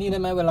ภาพไอ้นี่ได้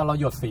ไหมเวลาเรา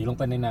หยดสีลง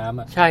ไปในน้ำ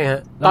อ่ะใช่ฮะ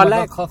ตอนแร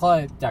กค่อย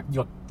ๆจากหย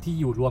ดที่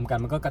อยู่รวมกัน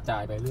มันก็กระจา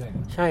ยไปเรื่อย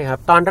ใช่ครับ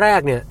ตอนแรก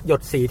เนี่ยหย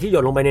ดสีที่หย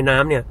ดลงไปในน้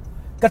ำเนี่ย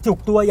กระจุก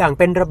ตัวอย่าง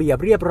เป็นระเบียบ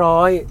เรียบร้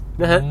อย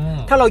นะฮะ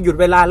ถ้าเราหยุด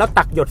เวลาแล้ว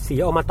ตักหยดสี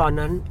ออกมาตอน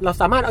นั้นเรา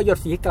สามารถเอาหยด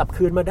สีกลับ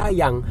คืนมาได้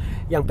อ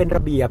ย่างเป็นร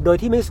ะเบียบโดย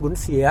ที่ไม่สูญ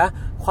เสีย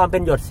ความเป็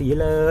นหยดสี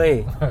เลย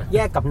แย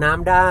กกับน้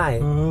ำได้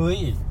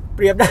เป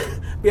รียบ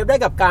ได้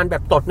กับการแบ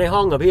บตดในห้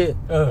องอะพี่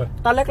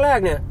ตอนแรก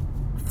ๆเนี่ย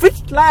ฟิช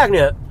แรกเ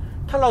นี่ย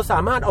ถ้าเราสา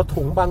มารถเอา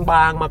ถุงบ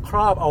างๆมาคร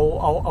อบเ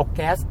อาแ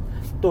ก๊ส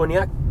ตัว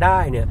นี้ได้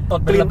เนี่ยต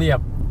ดเป็นระเบียบ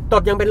ต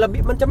ดยังเป็นระเบี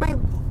ยบมันจะไม่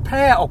แพ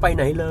ร่ออกไปไ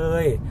หนเล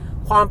ย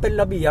ความเป็น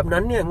ระเบียบ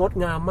นั้นเนี่ยงด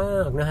งามมา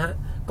กนะฮะ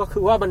ก็คื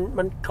อว่า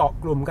มันเกาะ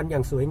กลุ่มกันอย่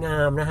างสวยงา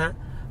มนะฮะ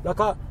แล้ว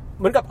ก็เ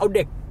หมือนกับเอาเ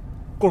ด็ก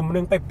กลุ่มนึ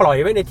งไปปล่อย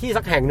ไว้ในที่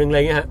สักแห่งนึงอะไร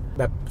เงี้ยฮะ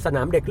แบบสน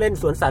ามเด็กเล่น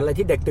สวนสัตว์อะไร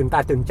ที่เด็กตื่นตา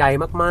ตื่นใจ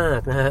มาก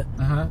ๆนะฮะ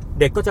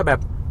เด็กก็จะแบบ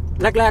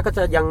แรกๆก็จ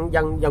ะ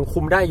ยังคุ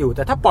มได้อยู่แ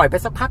ต่ถ้าปล่อยไป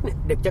สักพักเนี่ย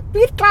เด็กจะก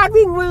รี๊ดกราด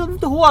วิ่ง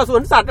ทั่วสว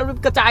นสัตว์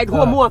กระจายทั่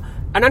วมั่ว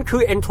อันนั้นคื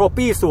อ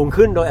entropy สูง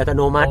ขึ้นโดยอัตโ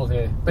นมัติ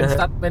เ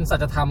ป็นสั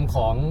จธรรมข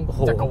อง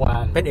จักรวา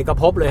ลเป็นเอก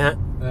ภพเลยฮะ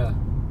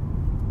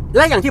แ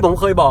ละอย่างที่ผม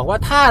เคยบอกว่า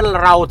ถ้า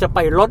เราจะไป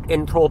ลด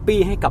entropy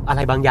ให้กับอะไ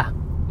รบางอย่าง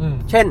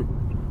เช่น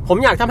ผม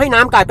อยากทำให้น้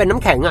ำกลายเป็นน้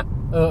ำแข็งอ่ะ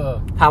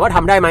ถามว่าท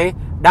ำได้ไหม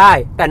ได้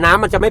แต่น้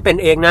ำมันจะไม่เป็น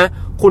เองนะ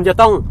คุณจะ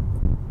ต้อง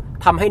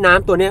ทำให้น้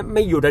ำตัวนี้ไ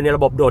ม่อยู่ในร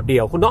ะบบโดดเดี่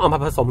ยวคุณต้องเอามา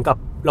ผสมกับ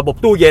ระบบ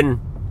ตู้เย็น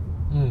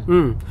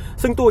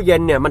ซึ่งตู้เย็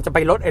นเนี่ยมันจะไป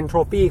ลด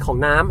entropy ของ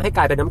น้ำให้ก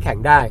ลายเป็นน้ำแข็ง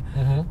ได้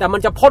แต่มัน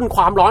จะพ่นค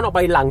วามร้อนออกไป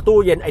หลังตู้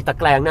เย็นไอ้ตะ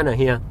แกรงนั่นน่ะเ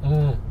ฮีย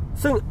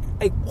ซึ่ง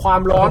ไอ้ควา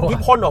มร้อนที่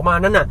พ่นออกมา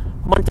นั้นน่ะ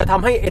มันจะท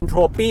ำให้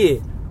entropy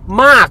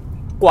มาก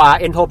กว่า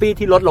entropy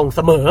ที่ลดลงเส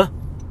มอ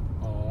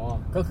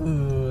ก็คือ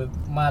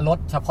มาลด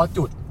เฉพาะ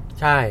จุด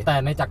ใช่แต่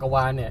ในจักรว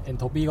าลเนี่ย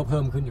entropy ก็เ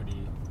พิ่มขึ้นอยู่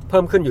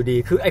ดี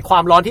คือไอ้ควา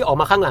มร้อนที่ออก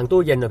มาข้างหลัง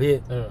ตู้เย็นนะพี่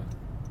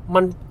มั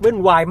นวุ่น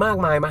วายมาก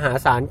มายมหา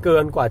ศาลเกิ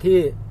นกว่าที่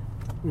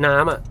น้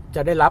ำอ่ะจ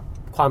ะได้รับ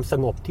ความส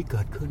งบที่เ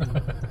กิดขึ้น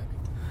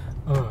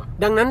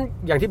ดังนั้น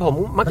อย่างที่ผม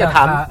มักจะถ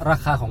ามรา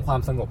คาของควา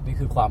มสงบนี่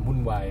คือความวุ่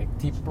นวาย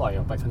ที่ปล่อยอ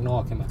อกไปข้างนอ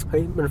กใช่ไหมเฮ้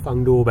ยมันฟัง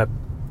ดูแบบ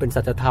เป็น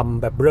สัจธรรม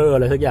แบบเบ้ออ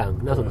ะไรสักอย่าง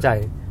น่าสนใจ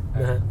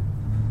นะฮะ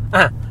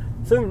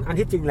ซึ่งอัน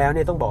ที่จริงแล้วเ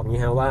นี่ยต้องบอก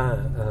งี้ฮะว่า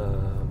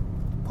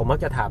ผมมัก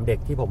จะถามเด็ก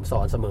ที่ผมส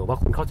อนเสมอว่า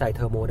คุณเข้าใจเท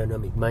อร์โมไดนา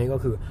มิกไหมก็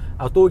คือ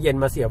เอาตู้เย็น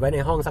มาเสียบไว้ใน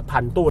ห้องสัก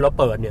1,000 ตู้แล้ว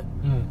เปิดเนี่ย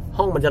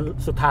ห้องมันจะ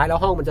สุดท้ายแล้ว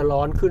ห้องมันจะร้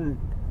อนขึ้น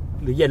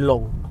หรือเย็นล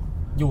ง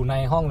อยู่ใน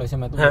ห้องเลยใช่ไ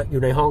หมอ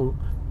ยู่ในห้อง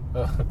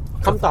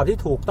คำตอบที่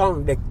ถูกต้อง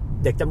เ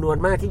ด็กจำนวน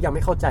มากที่ยังไ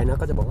ม่เข้าใจนะ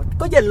ก็จะบอกว่า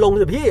ก็เย็นลง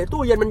สิพี่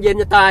ตู้เย็นมันเย็น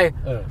จะตาย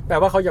แปล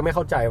ว่าเขายังไม่เ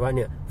ข้าใจว่าเ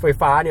นี่ยไฟ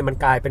ฟ้าเนี่ยมัน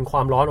กลายเป็นคว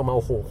ามร้อนออกมาโ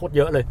อ้โหโคตรเ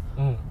ยอะเลย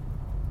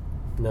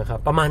นะครับ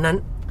ประมาณนั้น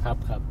ครับ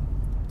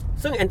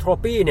ซึ่ง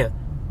entropy เนี่ย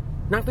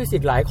นักฟิสิ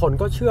กส์หลายคน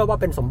ก็เชื่อว่า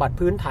เป็นสมบัติ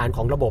พื้นฐานข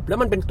องระบบแล้ว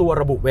มันเป็นตัว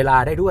ระบุเวลา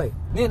ได้ด้วย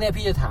เนี่ย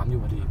พี่จะถามอยู่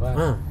พอดีว่า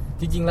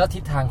จริงๆแล้วทิ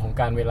ศทางของ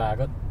การเวลา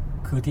ก็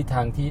คือทิศท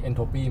างที่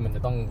entropy มันจ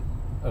ะต้อง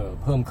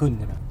เพิ่มขึ้นใ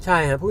ช่ไหมใช่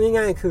ครับพูด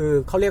ง่ายๆคือ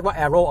เขาเรียกว่า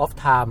arrow of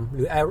time ห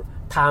รือ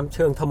time เ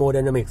ชิง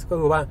thermodynamics ก็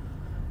คือว่า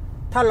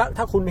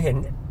ถ้าคุณเห็น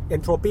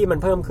entropy มัน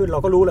เพิ่มขึ้นเรา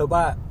ก็รู้เลย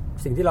ว่า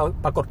สิ่งที่เรา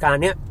ปรากฏการ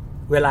ณ์เนี้ย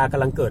เวลาก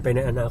ำลังเกิดไปใน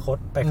อนาคต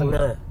ไปข้างห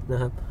น้านะ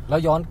ครับแล้ว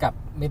ย้อนกลับ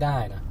ไม่ได้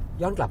นะ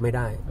ย้อนกลับไม่ไ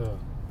ด้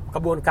กร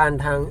ะบวนการ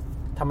ทาง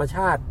ธรรมช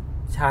าติ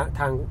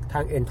ทา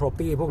ง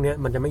entropy พวกนี้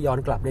มันจะไม่ย้อน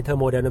กลับใน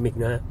thermodynamics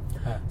นะฮะ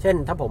เช่น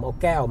ถ้าผมเอา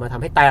แก้วมาท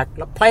ำให้แตกแ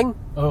ล้วเพลง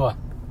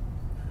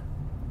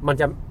มัน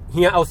จะเ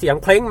ฮียเอาเสียง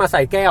เพลงมาใ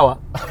ส่แก้วอะ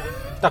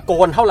ตะโก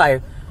นเท่าไหร่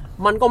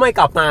มันก็ไม่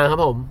กลับมาครับ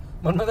ผม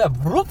มันไม่แบบ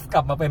รุบก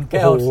ลับมาเป็นแ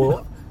ก้ว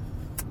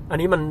อัน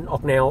นี้มันออ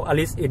กแนว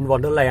Alice in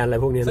Wonderland อะไร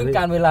พวกนี้ซึ่งก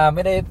ารเวลาไ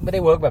ม่ได้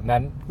เวิร์กแบบนั้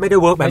นไม่ได้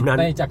เวิร์กแบบนั้น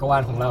ในจักรวา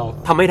ลของเรา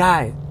ทำไม่ได้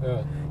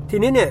ที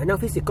นี้เนี่ยนัก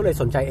ฟิสิกส์ก็เลย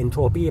สนใจ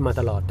entropy มา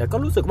ตลอดแต่ก็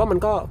รู้สึกว่ามัน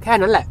ก็แค่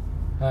นั้นแหละ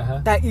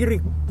แต่อีริ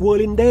กเวอ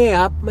ร์ลินเด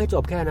ครับไม่จ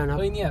บแค่นั้นครับ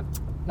เฮ้ยเนี่ย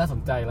น่าส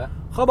นใจแล้ว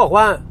เขาบอก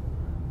ว่า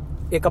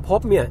เอกภ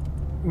พเนี่ย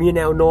มีแ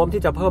นวโน้ม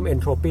ที่จะเพิ่ม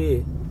entropy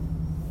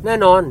แน่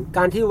นอนก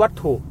ารที่วัต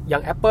ถุอย่า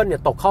งแอปเปิลเนี่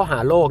ยตกเข้าหา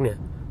โลกเนี่ย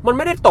มันไ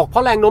ม่ได้ตกเพรา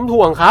ะแรงโน้ม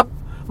ถ่วงครับ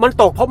มัน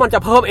ตกเพราะมันจะ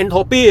เพิ่ม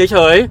entropy เฉ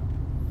ย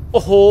ๆโ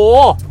อ้โห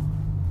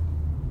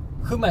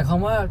คือหมายความ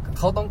ว่าเ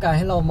ขาต้องการใ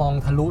ห้เรามอง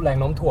ทะลุแรง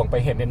โน้มถ่วงไป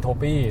เห็น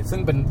entropy ซึ่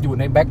งเป็นอยู่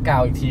ในแบ็คกรา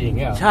วด์อีกทีอย่างเ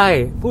งี้ยใช่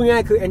พูดง่า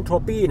ยคือ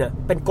entropy เนี่ย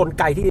เป็นกล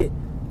ไกที่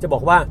จะบอ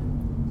กว่า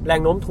แรง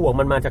โน้มถ่วง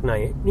มันมาจากไหน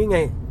นี่ไง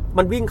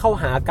มันวิ่งเข้า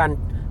หากัน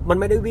มัน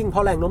ไม่ได้วิ่งเพรา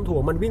ะแรงโน้มถ่ว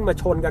งมันวิ่งมา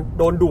ชนกัน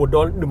โดนดูด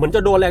หรือเหมือนจ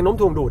ะโดนแรงโน้ม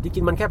ถ่วงดูดจ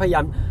ริงๆมันแค่พยายา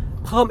ม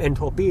เพิ่ม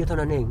entropy เท่า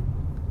นั้นเอง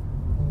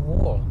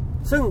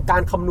ซึ่งกา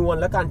รคำนวณ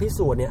และการพิ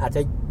สูจน์เนี่ยอาจจ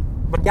ะ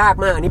มันยาก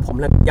มากอันนี้ผม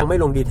ยังไม่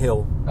ลงดีเทล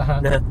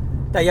นะฮะ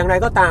แต่อย่างไร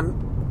ก็ตาม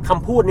ค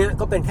ำพูดเนี้ย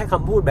ก็เป็นแค่ค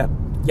ำพูดแบบ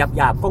ห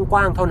ยาบๆก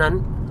ว้างๆเท่านั้น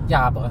หย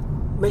าบเหรอ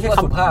ไม่ใช่ค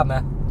ำสุภาพน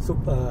ะ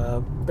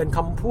เป็นค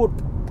ำพูด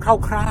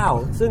คร่าว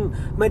ๆซึ่ง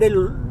ไม่ได้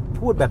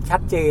พูดแบบชั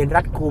ดเจน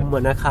รัดกุม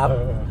นะครับ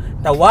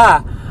แต่ว่า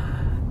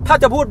ถ้า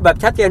จะพูดแบบ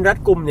ชัดเจนรัด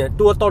กุมเนี่ย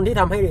ตัวตนที่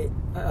ทำให้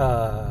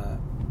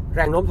แ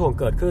รงโน้มถ่วง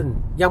เกิดขึ้น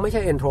ยังไม่ใ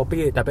ช่เอนโทรปี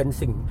แต่เป็น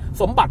สิ่ง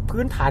สมบัติ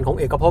พื้นฐานของ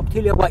เอกภพ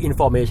ที่เรียกว่า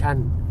information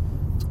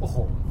โอ้โห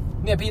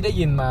เนี่ยพี่ได้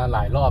ยินมาหล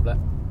ายรอบแล้ว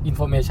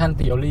information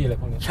theory อะไร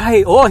พวกนี้ใช่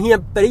โอ้เฮีย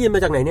ไปได้ยินม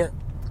าจากไหนเนี่ย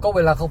ก็เว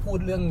ลาเขาพูด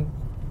เรื่อง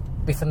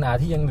ปริศนา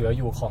ที่ยังเหลือ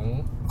อยู่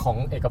ของ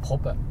เอกภพ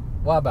อะ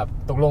ว่าแบบ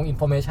ตกลง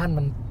information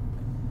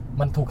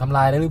มันถูกทำล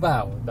ายได้หรือเปล่า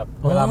แบบ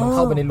เวลามันเ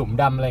ข้าไปในหลุม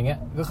ดำอะไรเงี้ย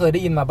ก็เคยได้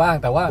ยินมาบ้าง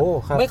แต่ว่า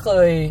ไม่เค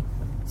ย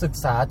ศึก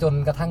ษาจน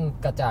กระทั่ง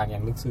กระจ่างอย่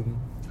างลึกซึ้ง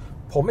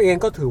ผมเอง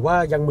ก็ถือว่า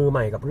ยังมือให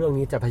ม่กับเรื่อง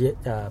นี้จะ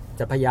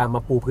พยายามม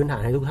าปูพื้นฐา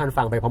นให้ทุกท่าน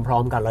ฟังไปพร้อ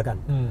มๆกันแล้วกัน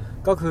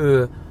ก็คือ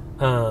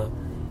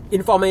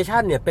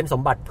information เนี่ยเป็นส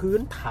มบัติพื้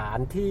นฐาน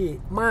ที่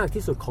มาก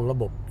ที่สุดของระ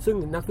บบซึ่ง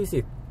นักฟิสิ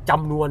กส์จ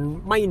ำนวน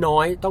ไม่น้อ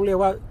ยต้องเรียก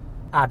ว่า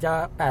อาจจะ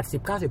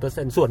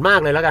 80-90% ส่วนมาก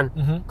เลยแล้วกัน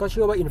ก็เ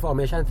ชื่อว่า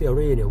information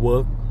theory เนี่ย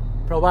work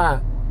เพราะว่า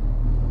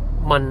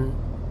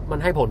มัน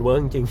ให้ผล work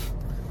จริง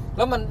ๆแ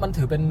ล้วมัน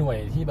ถือเป็นหน่วย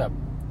ที่แบบ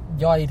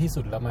ย่อยที่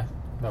สุดแล้วไหม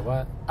แบบว่า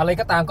อะไร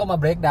ก็ตามก็มา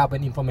break down เป็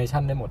น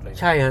information ได้หมดเลย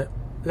ใช่ฮะ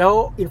แล้ว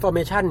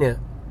information เนี่ย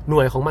หน่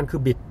วยของมันคื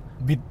อ bit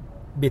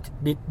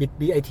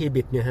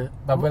bit เนี่ยฮะ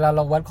แบบเวลาเร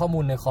าวัดข้อมู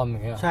ลในคอมอย่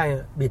างเงี้ยใช่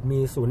บิตมี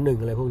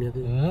0-1อะไรพวกนี้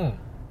พี่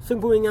ซึ่ง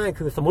พูดง่ายๆ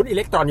คือสมมติอิเ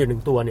ล็กตรอนอยู่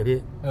1ตัวเนี่ย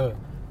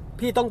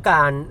พี่ต้องก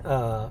าร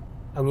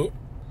เอางี้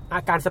อ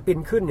าการสปิน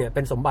ขึ้นเนี่ยเ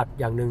ป็นสมบัติ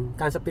อย่างนึง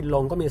การสปินล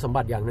งก็มีสม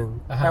บัติอย่างนึง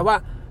แปลว่า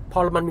พอ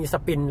มันมีส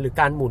ปินหรือ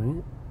การหมุน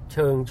เ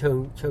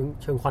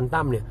ชิงควอน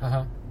ตัมเนี่ย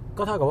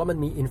ก็เท่ากับว่ามัน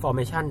มีอินฟอร์เม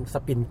ชันส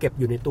ปินเก็บ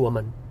อยู่ในตัว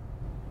มัน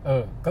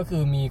ก็คื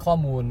อมีข้อ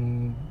มูล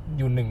อ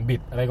ยู่1บิ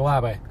ตอะไรก็ว่า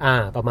ไป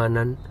ประมาณ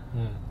นั้น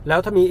แล้ว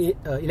ถ้ามี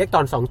อิเล็กตร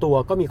อน2ตัว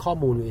ก็มีข้อ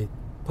มูลอยู่อีก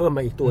เพิ่มม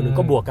าอีกตัวนึง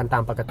ก็บวกกันตา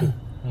มปกติ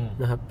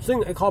นะครับซึ่ง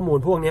ไอ้ข้อมูล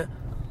พวกนี้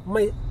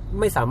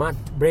ไม่สามารถ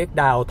break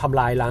down ทำ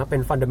ลายล้างเป็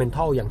น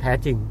fundamental อย่างแท้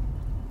จริง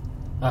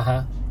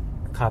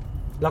ครับ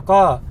แล้วก็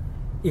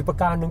อีกประ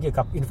การนึงเกี่ยว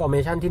กับ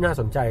information ที่น่า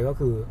สนใจก็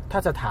คือถ้า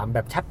จะถามแบ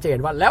บชัดเจน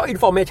ว่าแล้ว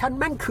information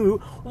แม่งคือ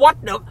what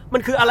เดี๋ยวมั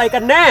นคืออะไรกั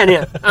นแน่เนี่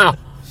ย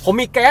ผม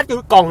มีแก๊สอยู่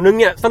กล่องนึง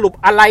เนี่ยสรุป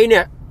อะไรเนี่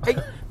ย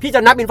พี่จ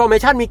ะนับ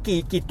information มี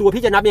กี่ตัว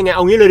พี่จะนับยังไงเอ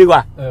างี้เลยดีกว่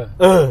า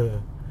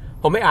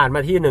ผมไม่อ่านม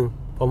าที่นึง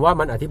ผมว่า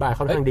มันอธิบาย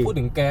ค่อนข้างดีพูด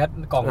ถึงแก๊ส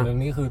กล่องนึง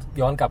นี่คือ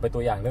ย้อนกลับไปตั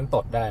วอย่างเรื่องต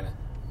ดได้นะ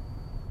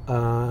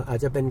อาจ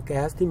จะเป็นแ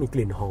ก๊สที่มีก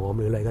ลิ่นหอม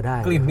หรืออะไรก็ได้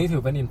กลิ่นนี่ถื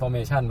อเป็น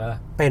information ไหมล่ะ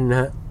เป็นนะ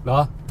ฮะเหรอ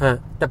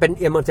แต่เป็น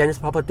emergence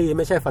property ไ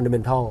ม่ใช่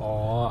fundamental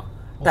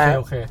แ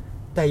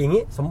ต่อย่าง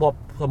นี้สมมติ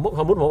ผม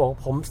บอก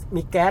ผม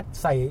มีแก๊ส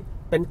ใส่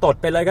เป็นตด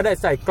ไปเลยก็ได้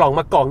ใส่กล่อง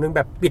มากล่องนึงแ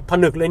บบปิดผ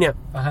นึกเลยเนี่ย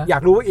อยา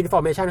กรู้ว่า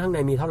information ข้างใน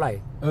มีเท่าไหร่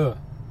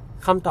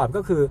คำตอบ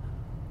ก็คือ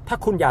ถ้า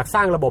คุณอยากส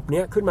ร้างระบบ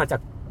นี้ขึ้นมาจา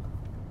ก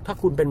ถ้า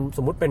คุณเป็นส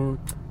มมุติเ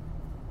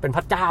ป็นพ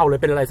ระเจ้าเลย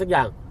เป็นอะไรสักอ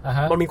ย่าง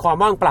มันมีความ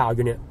ว่างเปล่าอ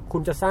ยู่เนี่ยคุ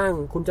ณจะสร้าง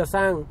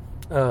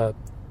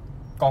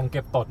กล่องเ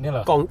ก็บตดเนี่ยเหร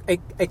อกล่อง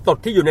ไอ้ตด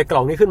ที่อยู่ในกล่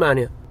องนี้ขึ้นมาเ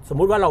นี่ยสม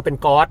มุติว่าเราเป็น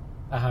ก๊อด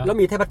แล้ว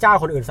มีเทพเจ้า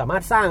คนอื่นสามาร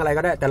ถสร้างอะไร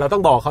ก็ได้แต่เราต้อ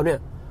งบอกเขาเนี่ย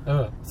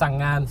สั่ง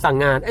ง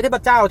านไอ้เทพ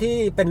เจ้าที่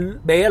เป็น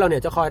เบสเราเนี่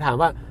ยจะคอยถาม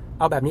ว่า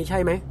เอาแบบนี้ใช่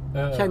ไหม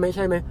ใช่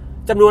ไหม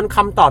จำนวนค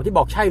ำตอบที่บ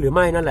อกใช่หรือไ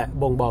ม่นั่นแหละ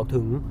บ่งบอก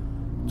ถึง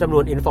จำน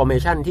วนอินฟอร์เม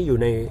ชันที่อยู่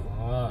ใ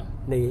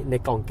น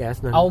กล่องแก๊ส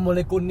นั้นเอาโมเ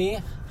ลกุลนี้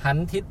หัน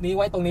ทิศนี้ไ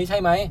ว้ตรงนี้ใช่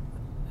ไหม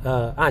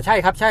ใช่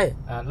ครับใช่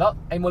แล้ว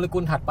ไอ้โมเลกุ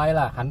ลถัดไป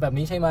ล่ะหันแบบ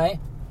นี้ใช่ไหม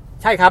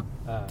ใช่ครับ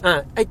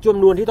ไอ้จ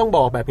ำนวนที่ต้องบ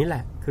อกแบบนี้แหล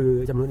ะคือ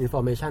จำนวนอินฟอ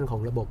ร์เมชันขอ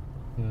งระบบ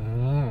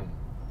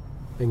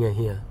เป็นไงเ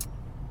ฮีย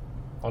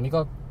ตอนนี้ก็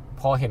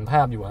พอเห็นภ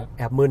าพอยู่ฮะแ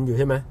อบมึนอยู่ใ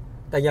ช่ไหม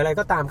แต่อย่างไร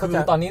ก็ตามคือ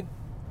ตอนนี้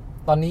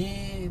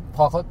พ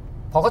อ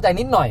เข้าใจ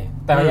นิดหน่อย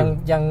แต่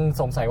ยัง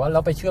สงสัยว่าเร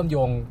าไปเชื่อมโย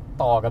ง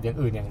ต่อกับอย่าง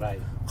อื่นอย่างไร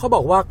เขาบ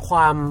อกว่าค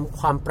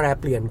วามแปร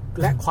เปลี่ยน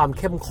และความเ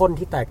ข้มข้น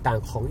ที่แตกต่าง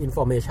ของอินฟ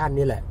อร์เมชัน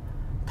นี่แหละ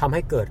ทำใ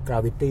ห้เกิด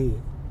gravity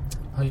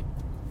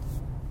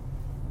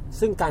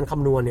ซึ่งการค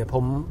ำนวณเนี่ย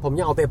ผม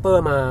ยังเอาเปเปอ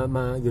ร์ม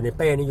าอยู่ในเ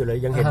ป้นี่อยู่เลย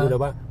ยังเห็นอยู่เล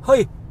ยว่าเฮ้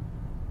ย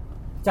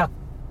จาก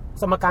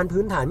สมการ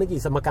พื้นฐานไม่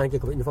กี่สมการเกี่ย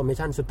วกับ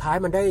information สุดท้าย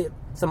มันได้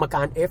สมก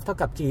าร F เท่า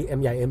กับ G m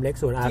ใหญ่ m เล็ก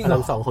ส่วน r กำลั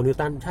ง2ของนิว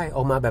ตันใช่อ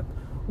อกมาแบบ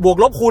บวก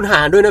ลบคูณห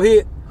ารด้วยนะพี่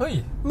เฮ้ย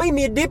ไม่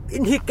มีดิฟอิ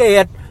นทิเกร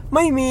ตไ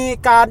ม่มี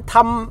การท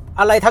ำ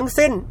อะไรทั้ง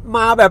สิ้นม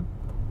าแบบ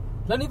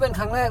แล้วนี่เป็นค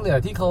รั้งแรกเลย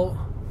ที่เ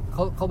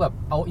ขาแบบ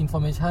เอา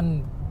information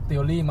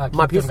theory มา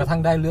จนกระทั่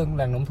งได้เรื่องแ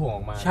รงโน้มถ่วงอ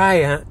อกมาใช่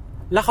ฮะ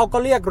แล้วเขาก็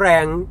เรียกแร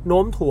งโ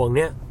น้มถ่วงเ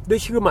นี่ยด้วย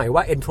ชื่อใหม่ว่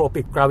า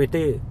entropic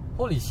gravity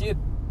Holy shit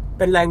เ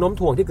ป็นแรงโน้ม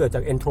ถ่วงที่เกิดจ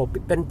าก entropy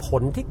เป็นผ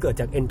ลที่เกิด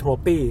จาก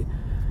entropy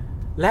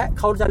และ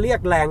เขาจะเรียก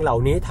แรงเหล่า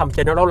นี้ทำ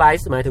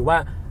generalize หมายถึงว่า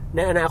ใน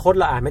อนาคต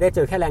เราอาจไม่ได้เจ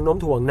อแค่แรงโน้ม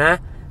ถ่วงนะ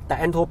แต่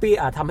entropy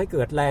อาจทำให้เ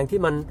กิดแรงที่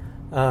มัน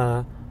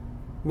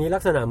มีลั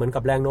กษณะเหมือนกั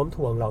บแรงโน้ม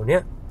ถ่วงเหล่านี้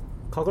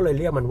เขาก็เลย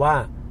เรียกมันว่า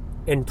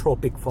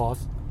entropic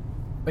force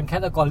เป็นแค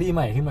ตตากรีให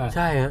ม่ขึ้นมาใ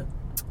ช่ฮะ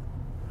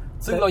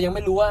ซึ่งเรายังไ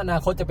ม่รู้ว่าอนา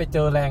คตจะไปเจ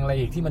อแรงอะไร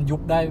อีกที่มันยุ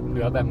บได้เห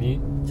ลือแบบนี้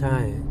ใช่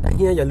แต่เ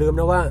ฮียอย่าลืม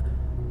นะว่า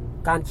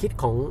การคิด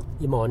ของ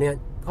อีหมอเนี่ย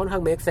ค่อนข้า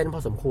ง make sense พ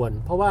อสมควร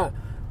เพราะว่า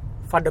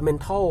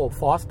fundamental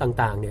force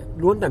ต่างๆเนี่ย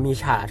ล้วนแต่มี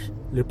charge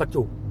หรือประ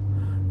จุ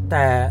แ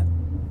ต่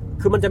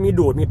คือมันจะมี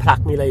ดูดมีผลัก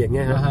มีอะไรอย่างเ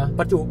งี้ยฮะ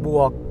ประจุบ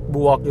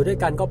วกอยู่ด้วย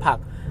กันก็ผลัก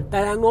แต่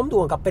แรงโน้มถ่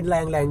วงกับเป็นแร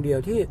งเดียว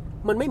ที่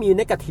มันไม่มี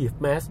negative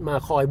mass มา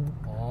คอย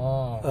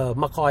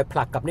มาคอยผ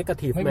ลักกับเนกา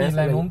ทีฟ ไม่มีแ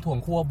รงโน้มถ่วง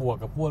ขั้วบวก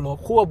กับขั้วลบ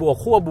ขั้ว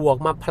บวก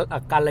มาผลั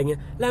กกันอะไรเงี้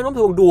ยแรงโน้ม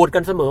ถ่วงดูดกั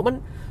นเสมอ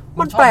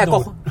มันแปลกกว่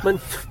ามัน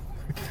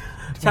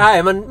ใช่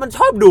มันช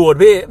อบดูด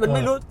พี่มันไ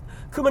ม่รู้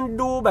คือมัน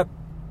ดูแบบ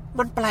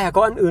มันแปลกก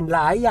ว่าอันอื่นหล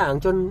ายอย่าง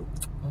จน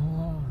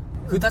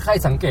คือถ้าใคร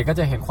สังเกตก็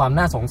จะเห็นความ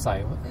น่าสงสัย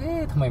ว่า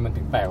ทำไมมัน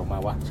ถึงแปลกออกมา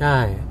วะใช่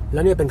แล้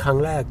วเนี่ยเป็นครั้ง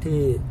แรกที่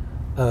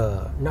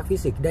นักฟิ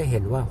สิกส์ได้เห็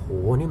นว่าโห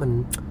นี่มัน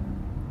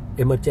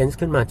emergence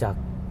ขึ้นมาจาก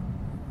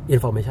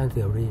information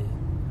theory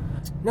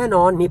แน่น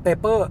อนมีเป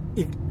เปอร์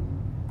อีก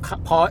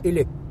พออิเ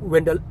ล็กเ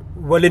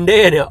วอร์ลินเด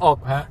เนี่ยออก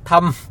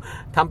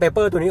ทำเปเป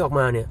อร์ตัวนี้ออก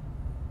มาเนี่ย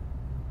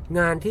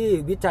งานที่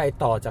วิจัย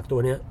ต่อจากตัว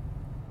เนี้ย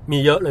มี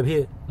เยอะเลย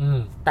พี่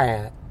แต่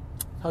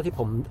เท่าที่ผ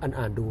ม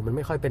อ่านดูมันไ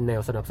ม่ค่อยเป็นแน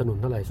วสนับสนุน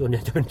เท่าไหร่ส่วนให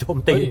ญ่จะเป็นโจม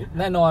ตี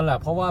แน่นอนแหละ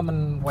เพราะว่ามัน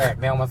แหวก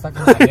แนวมาสักข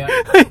นาดนี้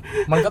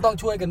มันก็ต้อง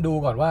ช่วยกันดู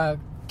ก่อนว่า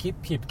คิด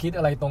ผิดคิด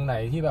อะไรตรงไหน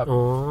ที่แบบ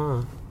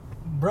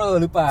เบ้อ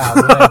หรือเปล่า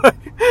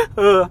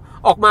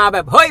ออกมาแบ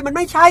บเฮ้ยมันไ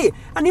ม่ใช่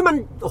อันนี้มัน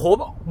โอ้โห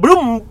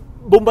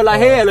บุมบลา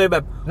เฮ่เลยแบ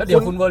บแล้วเดี๋ย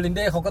วคุณวอลินเ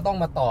ด้เขาก็ต้อง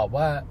มาตอบ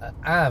ว่า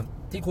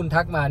ที่คุณ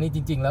ทักมานี่จ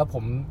ริงๆแล้วผ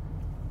ม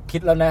คิ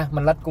ดแล้วนะมั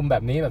นรัดกุมแบ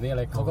บนี้อะไ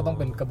รเขาก็ต้อง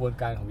เป็นกระบวน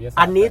การของวิทยาศาสต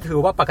ร์อันนี้ถือ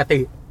ว่าปกติ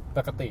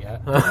ฮะ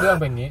เรื่อง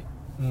เป็นอย่างนี้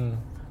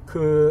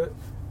คือ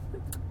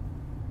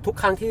ทุก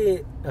ครั้งที่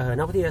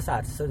นักวิทยาศาส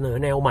ตร์เสนอ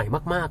แนวใหม่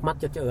มากๆมัก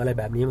จะเจออะไร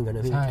แบบนี้เหมือนกันน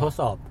ะพี่ทด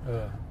สอบ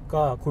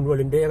ก็คุณวอ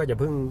ลินเด้ก็จะ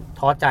เพิ่ง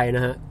ท้อใจน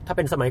ะฮะถ้าเ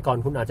ป็นสมัยก่อน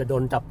คุณอาจจะโด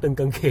นจับตึง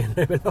กางเขนเล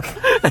ยไปแล้ว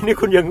อันนี้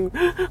คุณยัง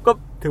ก็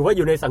ถือว่าอ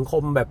ยู่ในสังค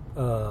มแบบ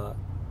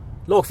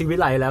โลกศิวิ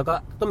ไลแล้วก็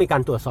ต้องมีกา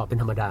รตรวจสอบเป็น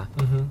ธรรมดา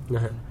น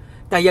ะฮะ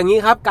แต่อย่างนี้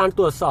ครับการต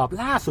รวจสอบ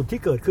ล่าสุดที่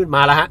เกิดขึ้นม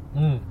าแล้วฮะ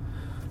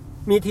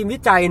มีทีมวิ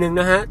จัยหนึ่ง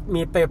นะฮะ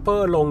มีเปเปอ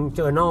ร์ลง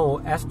Journal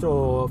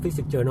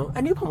Astrophysics Journal อั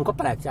นนี้ผมก็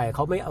แปลกใจเข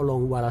าไม่เอาลง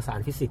วารสาร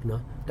ฟิสิกส์เนา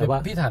ะแต่ว่า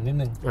พี่ถามนิด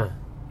นึง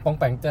ปอง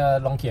แปงจะ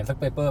ลองเขียนสัก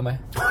เปเปอร์ไหม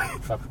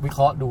แบบวิเค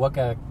ราะห์ดูว่าแก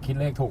คิด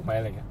เลขถูกไหม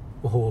อะไรเงี้ย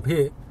โอ้โห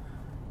พี่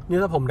นี่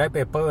ถ้าผมได้เป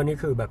เปอร์นี่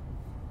คือแบบ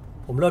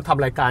ผมเลิกท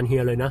ำรายการเฮี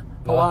ยเลยนะ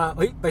เพราะว่า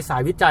ไปสา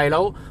ยวิจัยแล้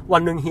ววั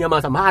นหนึ่งเฮียมา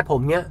สัมภาษณ์ผ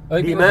มเนี้ย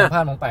ดีมากสัมภ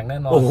าษณ์ปองแปงแน่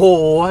นอนโอ้โห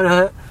นะ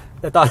ฮะ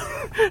แต่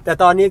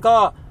ตอนนี้ก็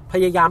พ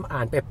ยายามอ่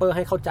านเปเปอร์ใ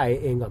ห้เข้าใจ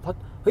เองก่อนเพราะ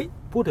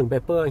พูดถึงเป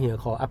เปอร์เฮีย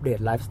ขออัปเดต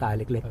ไลฟ์สไตล์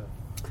เล็ก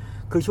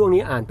ๆคือช่วง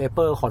นี้อ่านเปเป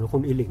อร์ของคุ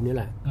ณอิลิกนี่แ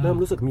หละเริ่ม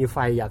รู้สึกมีไฟ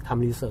อยากท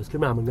ำรีเสิร์ชขึ้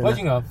นมาเหมือนกันนะ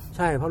จริงเหรอใ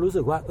ช่เพราะรู้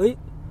สึกว่า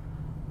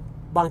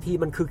บางที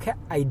มันคือแค่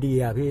ไอเดี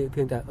ยพี่เ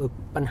พียงแต่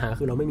ปัญหา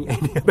คือเราไม่มีไอ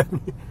เดียแบบ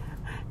นี้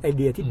ไอเ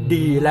ดียที่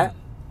ดีแ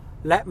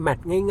ละแมท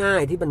ง่า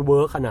ยๆที่มันเวิ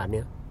ร์คขนาดเ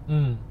นี้ย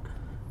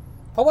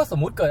เพราะว่าสม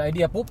มุติเกิดไอเ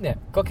ดียปุ๊บเนี่ย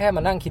ก็แค่ม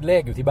านั่งคิดเล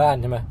ขอยู่ที่บ้าน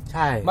ใช่ไหมใ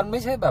ช่มันไ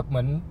ม่ใช่แบบเห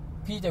มือน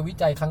พี่จะวิ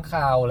จัยค้างค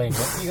าวอะไรอย่างเ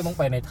งี้ยพี่ก็ต้อง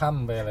ไปในถ้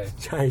ำไปอะไร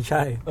ใ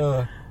ช่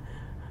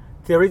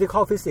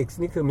theoretical physics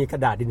นี่คือมีกร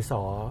ะดาษดินส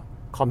อ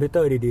คอมพิวเต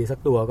อร์ดีๆสัก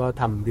ตัวก็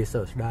ทำ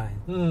research ได้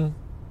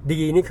ดี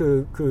นี่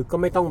คือก็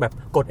ไม่ต้องแบบ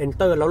กด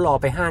enter แล้วรอ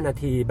ไป5นา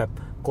ทีแบบ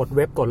กดเ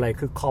ว็บกดอะไร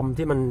คือคอม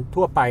ที่มัน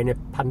ทั่วไปเนี่ย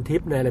พันทิ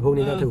ปในอะไรพวก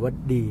นี้ก็ถือว่า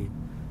ดี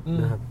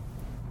นะครับ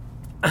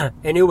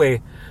anyway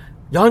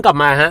ย้อนกลับ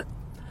มาฮะ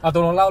เอาตั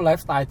วเราเล่าไล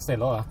ฟ์สไตล์เสร็จ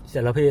แล้วเหรอเสร็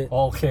จแล้วพี่โอ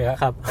เค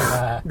ครับ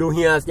ดูเ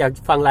ฮียอยาก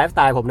ฟังไลฟ์สไ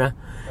ตล์ผมนะ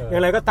อย่า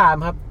งไรก็ตาม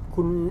ครับ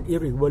คุณอี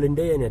ริกเวอร์ลินเ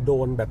ดเนี่ยโด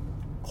นแบบ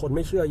คนไ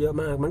ม่เชื่อเยอะ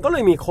มากมันก็เล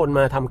ยมีคนม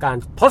าทำการ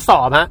ทดส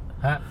อบฮะ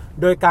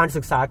โดยการ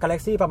ศึกษากาแล็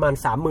กซี่ประมาณ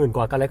 30,000 ก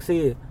ว่ากาแล็ก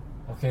ซี่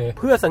เ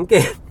พื่อสังเก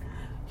ต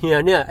เฮีย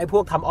เนี่ยไอ้พว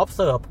กทำ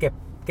observe เ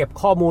ก็บ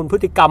ข้อมูลพฤ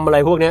ติกรรมอะไร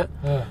พวกเนี้ย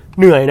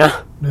เหนื่อยนะ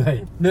เห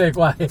นื่อยก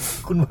ว่า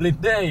คุณวอลิน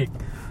เดอีก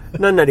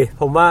นั่นน่ะดิ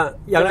ผมว่า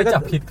อย่างไรก็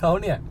จับผิดเขา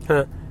เนี่ย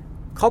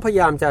เขาพยา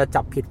ยามจะ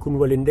จับผิดคุณ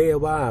วอลินเด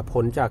ว่าผ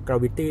ลจาก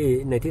gravity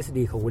ในทฤษ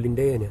ฎีของวอลิน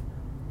เดเนี่ย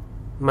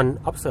มัน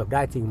observe ไ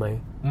ด้จริงไหม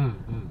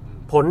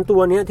ผลตั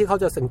วนี้ที่เขา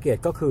จะสังเกต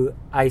ก็คือ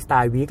ไอน์สไต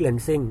น์วีคเลน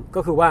ซิ่ง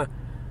ก็คือว่า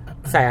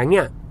แสงเ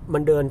นี่ยมั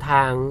นเดินท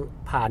าง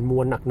ผ่านม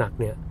วลหนักๆ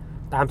เนี่ย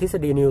ตามทฤษ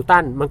ฎีนิวตั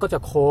นมันก็จะ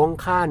โค้ง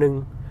ค่านึง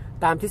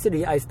ตามทฤษ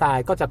ฎีไอน์สไต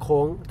น์ก็จะโค้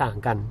งต่าง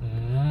กัน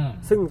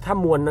ซึ่งถ้า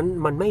มวลนั้น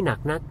มันไม่หนัก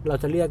นักเรา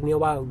จะเรียกเนี่ย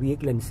ว่าวีค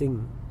เลนซิ่ง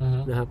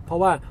นะครับเพราะ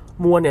ว่า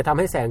มวลเนี่ยทำ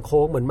ให้แสงโ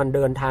ค้งเหมือนมันเ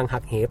ดินทางหั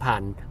กเห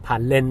ผ่า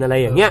นเลนอะไร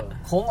อย่างเงี้ย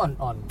โค้ง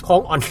อ่อนๆโค้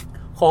ง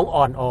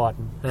อ่อน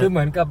คือเห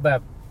มือนกับแบ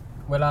บ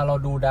เวลาเรา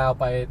ดูดาว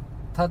ไป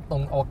ถ้าตร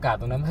งอวกาศ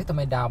ตรงนั้นทำไ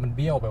มดาวมันเ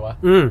บี้ยวไปวะ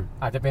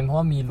อาจจะเป็นเพราะ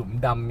ว่ามีหลุม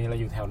ดำมีอะไร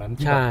อยู่แถวนั้น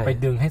ที่ไป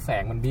ดึงให้แส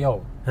งมันเบี้ยว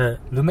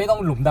หรือไม่ต้อ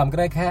งหลุมดำก็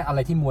ได้แค่อะไร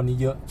ที่มวลนี้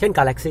เยอะเช่นก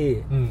าแล็กซี่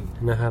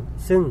นะครับ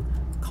ซึ่ง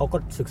เขาก็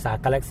ศึกษา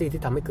กาแล็กซี่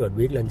ที่ทำให้เกิด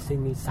วีคเลนซิ่ง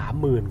นี่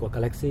 30,000 กว่าก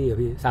าแล็กซี่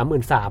พี่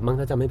 33,000 มั้ง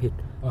ถ้าจะไม่ผิด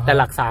แต่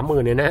หลัก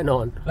 30,000 เนี่ยแน่นอ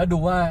นแล้วดู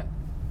ว่า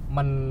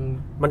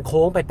มันโ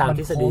ค้งไปตาม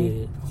ทฤษฎี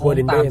วอ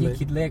ลินเดที่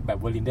คิดเลขแบบ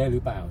วอลินเดหรื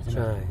อเปล่าใช่ไหมใ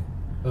ช่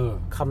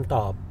คำต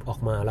อบออก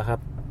มาแล้วครับ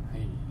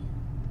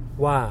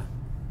ว่า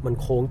มัน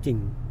โค้งจริง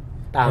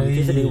ตามท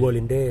ฤษฎีวอ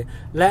ลินเด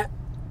และ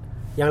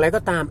อย่างไรก็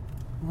ตาม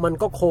มัน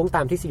ก็โค้งต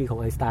ามทฤษฎีของ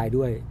ไอน์สไตน์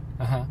ด้วย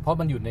เพราะ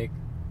มันอยู่ใ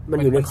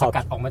นขอบ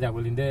กัดออกมาจากว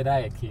อลินเดได้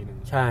อีกทีนึง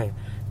ใช่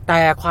แ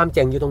ต่ความเ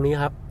จ๋งอยู่ตรงนี้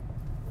ครับ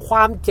คว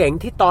ามเจ๋ง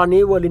ที่ตอน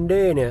นี้วอลินเด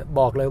เนี่ย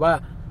บอกเลยว่า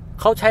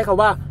เขาใช้ค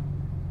ำว่า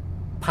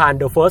ผ่าน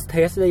the first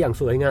test ได้อย่าง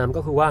สวยงาม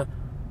ก็คือว่า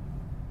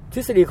ท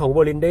ฤษฎีของว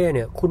อลินเดเ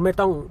นี่ยคุณไม่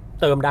ต้อง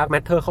เติม dark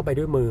matter เข้าไป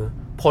ด้วยมือ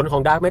ผลขอ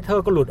ง dark matter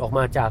ก็หลุดออกม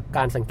าจากก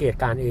ารสังเกต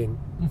การเอง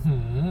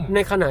ใน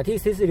ขณะที่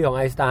ทฤษฎีของไ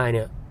อน์สไตน์เ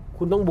นี่ยค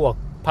คุณต้องบวก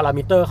พารา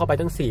มิเตอร์เข้าไป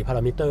ทั้ง4พาร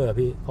ามิเตอร์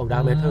พี่ของ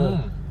Dark Matter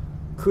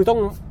คือต้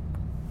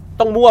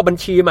องมั่วบัญ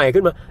ชีใหม่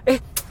ขึ้นมา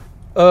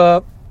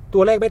ตั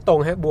วเลขไม่ตรง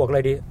ฮะบวกอะไร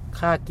ดี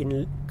ค่ากิน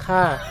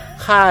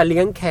ค่าเลี้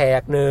ยงแข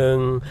ก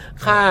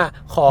1ค่า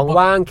ของ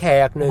ว่างแข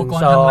ก1 2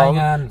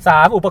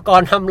 3อุปก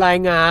รณ์ทำราย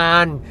งา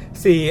น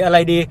4อะไร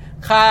ดี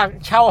ค่า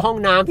เช่าห้อง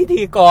น้ำพิ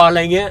ธีกรอะไ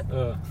รเงี้ย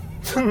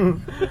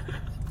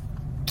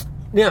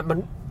เนี่ยมัน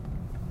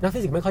นักฟิ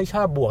สิกส์ไม่ค่อยช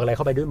อบบวกอะไรเ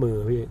ข้าไปด้วยมือ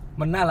พี่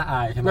มันน่าละอ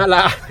ายใช่ไหมน่าละ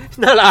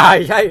อาย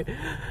ใช่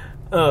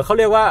เขาเ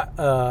รียกว่า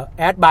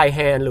add by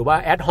hand หรือว่า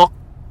ad hoc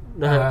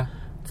นะฮะ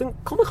ซึ่ง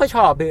เขาไม่ค่อยช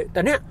อบพี่แ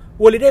ต่เนี่ย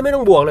วอลิเดไม่ต้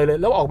องบวกเลย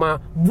แล้วออกมา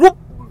วุ๊บ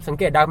สัง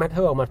เกต Dark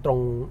Matter ออกมาตรง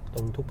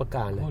ทุกประก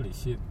ารเลย Holy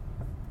shit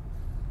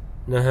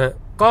นะฮะ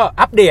ก็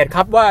อัปเดตค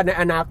รับว่าใน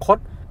อนาคต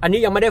อันนี้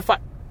ยังไม่ได้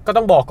ก็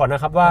ต้องบอกก่อนน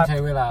ะครับว่าใช้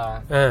เวลา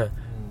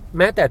แ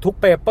ม้แต่ทุก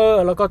เปเปอ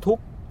ร์แล้วก็ทุ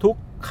ก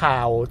ข่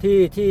าว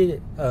ที่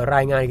ร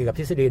ายงานเกี่ยวกับ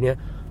ทฤษฎีเนี้ย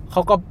เข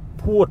าก็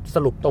พูดส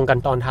รุปตรงกัน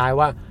ตอนท้าย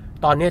ว่า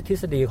ตอนนี้ทฤ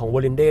ษฎีของวอ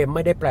ลินเดไ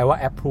ม่ได้แปลว่า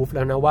approve แ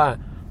ล้วนะว่า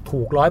ถู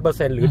ก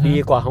 100% หรือดี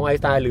กว่าของไอน์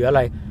สไตน์หรืออะไ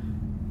ร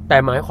แต่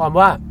หมายความ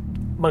ว่า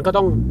มันก็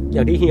ต้องอ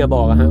ย่างที่เฮียบ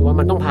อกฮะว่า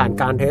มันต้องผ่าน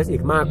การเทสอี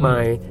กมากมา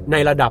ยใน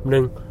ระดับห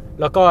นึ่ง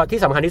แล้วก็ที่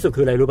สำคัญที่สุด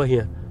คืออะไรรู้ป่ะเฮี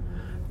ย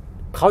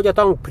เขาจะ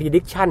ต้อง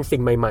prediction สิ่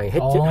งใหม่ๆใ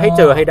ห้เ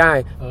จอให้ได้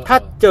ถ้า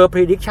เจอ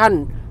prediction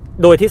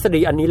โดยทฤษ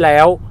ฎีอันนี้แล้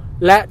ว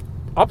และ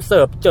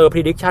observe เจอ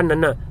prediction นั้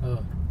นน่ะ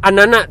อัน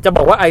นั้นน่ะจะบ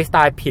อกว่าไอน์สไต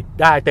น์ผิด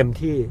ได้เต็ม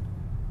ที่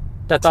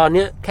แต่ตอน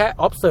นี้แค่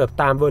observe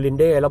ตามเวอร์ลิน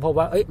เดแล้วพบ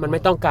ว่ามันไ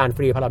ม่ต้องการ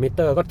free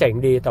parameter ก็เจ๋ง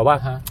ดีแต่ว่า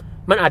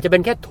มันอาจจะเป็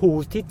นแค่ tool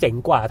ที่เจ๋ง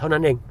กว่าเท่า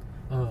นั้นเอง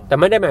แต่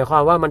ไม่ได้หมายควา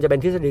มว่ามันจะเป็น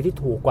ทฤษฎีที่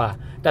ถูกกว่า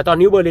แต่ตอน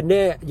นี้เวอร์ลินเด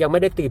ยังไม่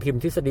ได้ตีพิม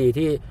พ์ทฤษฎี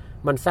ที่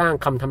มันสร้าง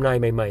คำทำนาย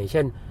ใหม่ๆเ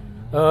ช่น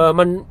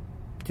มัน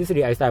ทฤษ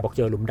ฎีไอน์สไตน์บอกเ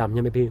จอหลุมดำใ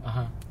ช่ไหมพี่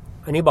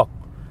อันนี้บอก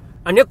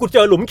อันนี้กูเจ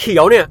อหลุมเขี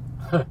ยวเนี่ย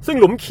ซึ่ง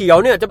หลุมเขียว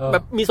เนี่ยจะแบ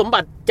บมีสมบั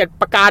ติ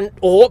7ประการ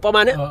ประมา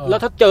ณนี้แล้ว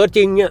ถ้าเจอจ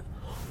ริงเนี่ย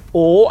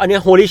อันนี้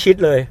โฮลี่ชิต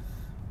เลย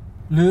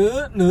ห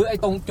รือไอ้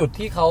ตรงจุด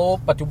ที่เขา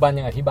ปัจจุบัน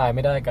ยังอธิบายไ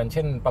ม่ได้กันเ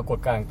ช่นปรากฏ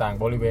การณ์ต่าง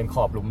ๆบริเวณข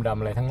อบหลุมดำ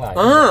อะไรทั้งหลาย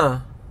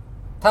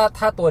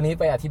ถ้าตัวนี้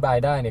ไปอธิบาย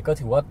ได้เนี่ยก็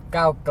ถือว่า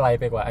ก้าวไกล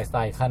ไปกว่าไอน์สไต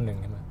น์ขั้นหนึ่ง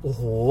ใช่ไหมโอ้โ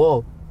ห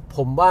ผ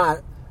มว่า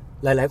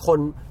หลายๆคน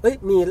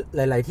มีห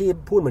ลายๆที่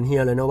พูดเหมือนเฮี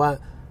ยเลยนะว่า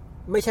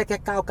ไม่ใช่แค่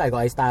ก้าวไกลกว่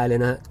าไอน์สไตน์เลย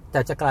นะแต่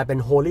จะกลายเป็น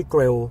โฮลี่เก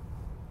รล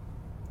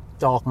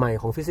จอกใหม่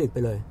ของฟิสิกส์ไป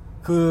เลย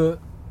คือ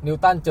นิว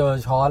ตันเจอ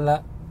ช้อนแล้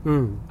ว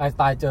ไอน์สไ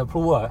ตน์เจอพ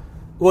ลั่ว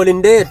วอลิน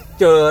เด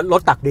เจอร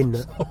ถตักดินน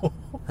ะ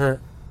ฮะ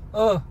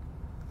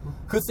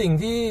คือสิ่ง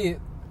ที่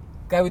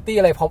gravity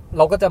อะไรเ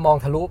ราก็จะมอง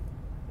ทะลุ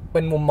เ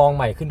ป็นมุมมองใ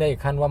หม่ขึ้นได้อี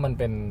กขั้นว่ามัน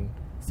เป็น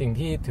สิ่ง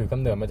ที่ถือกำ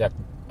เนิดมาจาก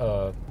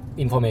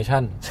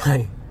information ใช่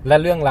และ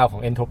เรื่องราวขอ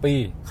ง entropy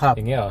อ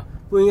ย่างเงี้ยเหรอ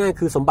พูดง่ายๆ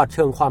คือสมบัติเ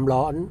ชิงความ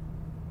ร้อน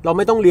เราไ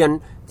ม่ต้องเรียน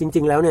จ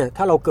ริงๆแล้วเนี่ย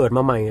ถ้าเราเกิดม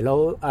าใหม่แล้ว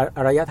อ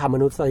ารยธรรมม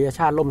นุษยช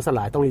าติล่มสล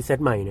ายต้องรีเซ็ต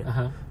ใหม่เนี่ย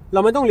เรา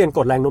ไม่ต้องเรียนก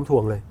ฎแรงโน้มถ่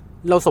วงเลย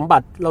เรา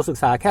ศึก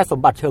ษาแค่สม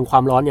บัติเชิงควา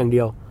มร้อนอย่างเ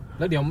ดียว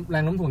แล้วเดี๋ยวแร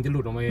งโน้มถ่วงจะหลุ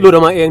ดออกมา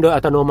เองโดยอั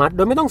ตโนมัติโ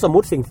ดยไม่ต้องสมมุ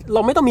ติสิ่งเร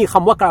าไม่ต้องมีค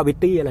ำว่า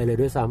gravity อะไรเลย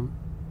ด้วยซ้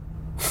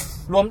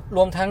ำร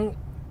วมทั้ง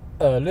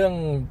เรื่อง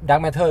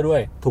Dark Matter ด้ว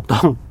ยถูกต้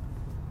อง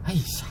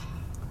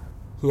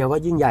เฮียว่า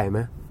ยิ่งใหญ่ไหม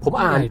ผม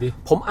อ่า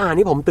น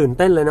นี่ผมตื่นเ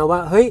ต้นเลยนะว่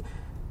าเฮ้ย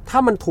ถ้า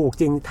มันถูก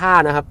จริงท่า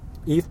นะครับ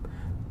if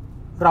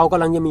เราก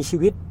ำลังจะมีชี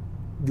วิต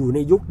อยู่ใน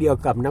ยุคเดียว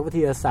กับนักวิท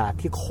ยาศาสตร์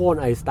ที่โค่น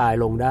ไอน์สไตน์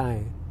ลงได้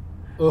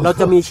เรา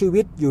จะมีชี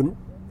วิตอยู่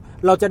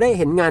เราจะได้เ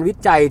ห็นงานวิ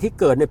จัยที่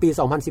เกิดในปี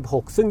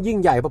2016ซึ่งยิ่ง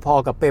ใหญ่พอ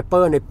ๆกับเปเปอ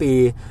ร์ใน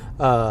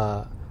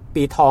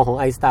ปีทองของ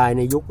ไอน์สไตน์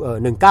ในยุค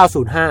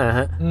1905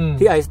ฮะ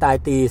ที่ไอน์สไต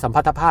น์ตีสัม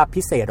พัทธภาพ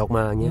พิเศษออกม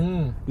าอย่างเงี้ย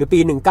หรือปี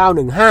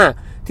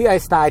1915ที่ไอ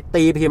น์สไตน์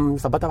ตีพิมพ์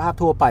สัมพัทธภาพ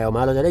ทั่วไปออกม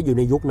าเราจะได้อยู่ใ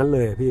นยุคนั้นเล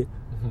ยพี่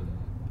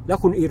แล้ว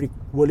คุณอีริก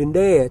วอลินเด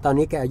ตอน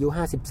นี้แกอายุ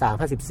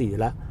53-54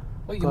แล้ว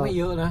ยังไม่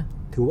เยอะนะ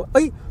ถือว่า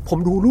ผม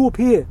ดูรูป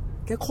พี่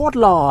แกโคตร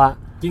หล่ออ่ะ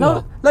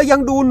แล้วยัง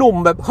ดูหนุ่ม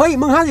แบบเฮ้ย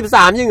มึง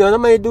53จริงเหรอทำ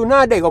ไมดูหน้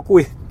าเด็กกว่ากู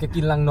แก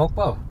กินรังนกเ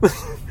ปล่า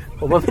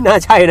ผมว่าไม่น่า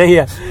ใช่นะเฮี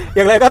ยอ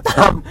ย่างไรก็ต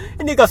าม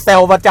นี่ก็แซ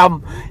วประจ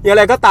ำอย่างไ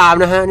รก็ตาม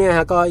นะฮะเนี่ยฮ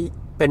ะก็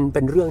เ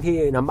ป็นเรื่องที่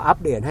นำมาอัป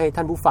เดตให้ท่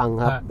านผู้ฟัง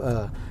ครับ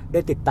ได้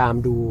ติดตาม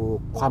ดู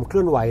ความเค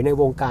ลื่อนไหวใน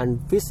วงการ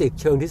ฟิสิกส์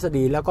เชิงทฤษ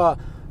ฎีแล้วก็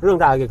เรื่อง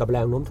ราวเกี่ยวกับแร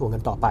งโน้มถ่วงกั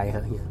นต่อไปฮ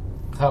ะเฮีย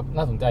ครับ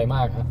น่าสนใจม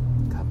ากครับ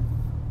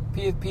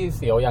พี่เ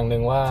สียวอย่างนึ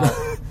งว่า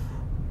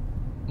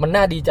มัน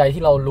น่าดีใจ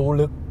ที่เรา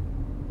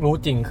รู้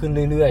จริงขึ้น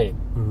เรื่อย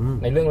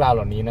ๆในเรื่องราวเห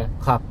ล่านี้นะ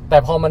ครับแต่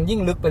พอมันยิ่ง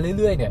ลึกไป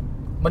เรื่อยๆเนี่ย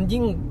มัน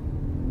ยิ่ง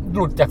ห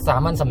ลุดจากสา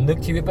มัญสำนึก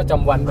ชีวิตประจ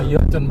ำวันไปเยอ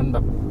ะจนมันแบ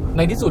บใ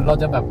นที่สุดเรา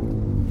จะแบบ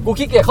กู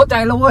ขี้เกียจเข้าใจ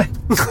แล้วเว้ย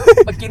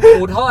มากินห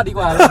มูทอดดีก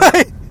ว่า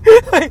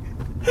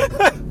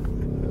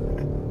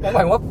หม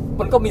ายว่า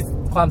มันก็มี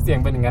ความเสี่ยง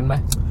เป็นอย่างนั้นไหม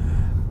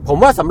ผม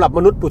ว่าสำหรับม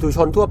นุษย์ปุถุช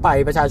นทั่วไป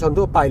ประชาชน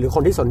ทั่วไปหรือค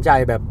นที่สนใจ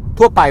แบบ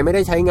ทั่วไปไม่ไ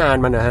ด้ใช้งาน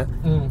มันนะฮะ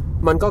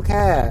มัน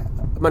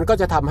ก็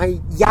จะทำให้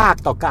ยาก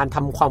ต่อการท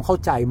ำความเข้า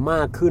ใจม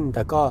ากขึ้นแ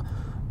ต่ก็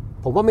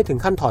ผมว่าไม่ถึง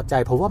ขั้นถอดใจ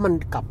ผมว่ามัน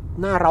กลับ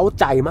น่าเร้า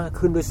ใจมาก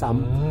ขึ้นด้วยซ้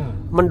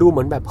ำมันดูเห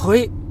มือนแบบเฮ้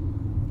ย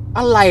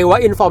อะไรวะ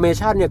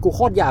information เนี่ยกูโค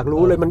ตรอยาก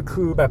รู้เลยมัน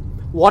คือแบบ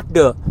what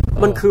the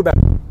มันคือแบบ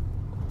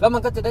แล้วมั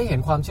นก็จะได้เห็น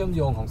ความเชื่อมโ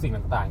ยงของสิ่ง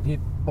ต่างๆที่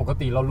ปก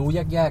ติเรารู้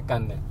แยกๆกั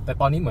นเนี่ยแต่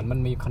ตอนนี้เหมือนมัน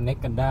มี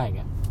connect กันได้ไ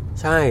ง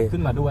ใช่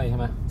ขึ้นมาด้วยใช่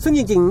ไหมซึ่งจ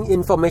ริงๆ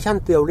information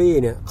theory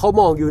เนี่ยเขา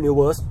มอง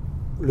universe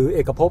หรือเอ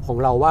กภพของ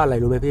เราว่าอะไร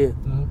รู้ไหมพี่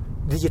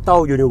digital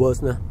universe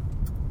นะ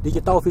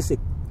digital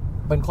physics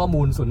เป็นข้อ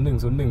มูล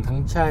0101ทั้ง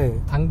ใช่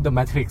ทั้ง The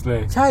Matrix เล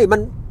ยใช่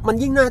มัน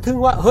ยิ่งน่าทึ่ง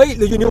ว่าเฮ้ยห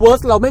รือ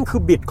universe เราแม่งคื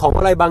อบิตของ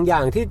อะไรบางอย่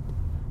าง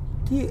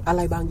ที่อะไ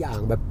รบางอย่าง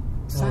แบบ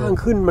สร้าง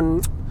ขึ้น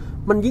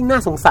มันยิ่งน่า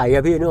สงสัยอ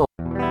ะพี่นึกออก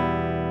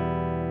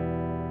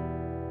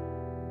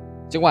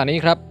จังหวะนี้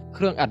ครับเค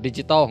รื่องอัดดิ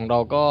จิตอลของเรา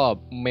ก็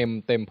เมม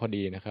เต็มพอ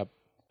ดีนะครับ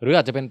หรืออ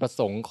าจจะเป็นประ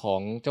สงค์ขอ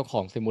งเจ้าขอ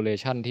งซิมูเล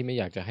ชันที่ไม่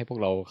อยากจะให้พวก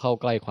เราเข้า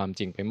ใกล้ความ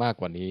จริงไปมาก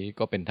กว่านี้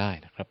ก็เป็นได้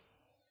นะครับ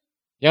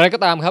อย่างไรก็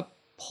ตามครับ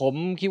ผม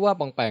คิดว่า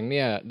ปองแปงเ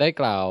นี่ยได้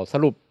กล่าวส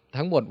รุป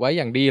ทั้งหมดไว้อ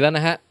ย่างดีแล้วน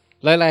ะฮะ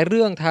หลายๆเ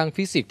รื่องทาง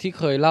ฟิสิกส์ที่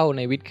เคยเล่าใ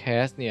นวิดแค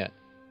สต์เนี่ย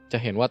จะ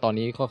เห็นว่าตอน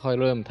นี้ค่อยๆ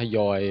เริ่มทย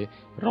อย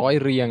ร้อย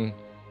เรียง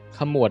ข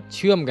มวดเ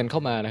ชื่อมกันเข้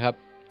ามานะครับ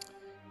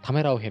ทำใ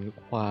ห้เราเห็น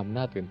ความ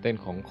น่าตื่นเต้น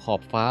ของขอ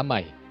บฟ้าให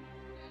ม่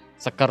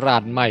ศักรา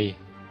ชใหม่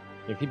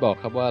อย่างที่บอก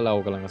ครับว่าเรา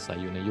กำลังอาศัย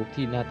อยู่ในยุค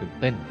ที่น่าตื่น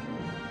เต้น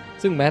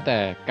ซึ่งแม้แต่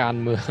การ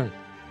เมือง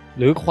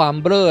หรือความ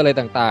เบ้ออะไร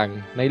ต่าง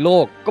ๆในโล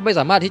กก็ไม่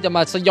สามารถที่จะม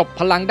าสยบ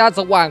พลังด้าน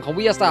สว่างของ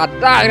วิทยาศาสตร์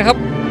ได้นะครับ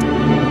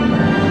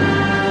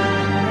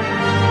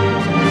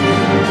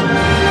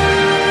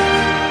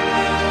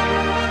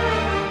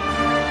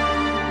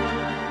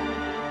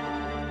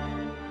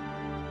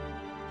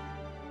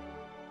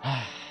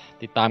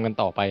ติดตามกัน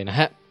ต่อไปนะ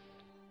ฮะ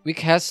วิด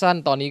แคสสั้น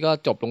ตอนนี้ก็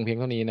จบลงเพียง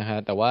เท่านี้นะฮะ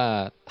แต่ว่า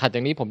ถัดจ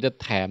ากนี้ผมจะ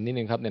แถมนิด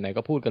นึงครับไหนๆ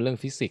ก็พูดกันเรื่อง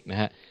ฟิสิกส์นะ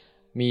ฮะ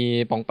มี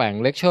ปองแปง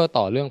เลคเชอร์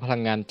ต่อเรื่องพลั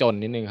งงานจน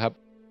นิดนึงครับ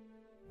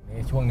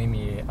ช่วงนี้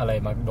มีอะไร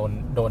มา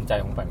โดนใจ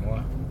ของแปงมั้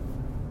ย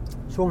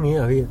ช่วงนี้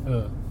อ่ะพี่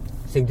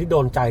สิ่งที่โด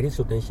นใจที่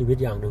สุดในชีวิต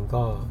อย่างหนึ่ง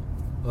ก็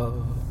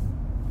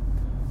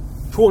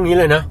ช่วงนี้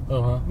เลยนะ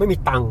ไม่มี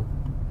ตังค์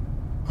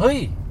เฮ้ย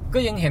ก็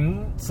ยังเห็น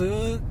ซื้อ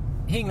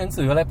หิ้งหนัง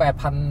สืออะไร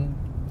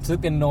 8,000 ซื้อ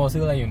เปียโนซื้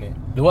ออะไรอยู่เนี่ย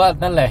หรือว่า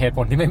นั่นแหละเหตุผ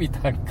ลที่ไม่มี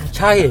ตังค์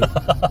ใช่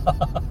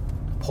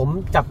ผม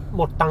จับห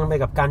มดตังค์ไป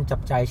กับการจั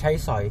บจ่ายใช้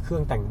สอยเครื่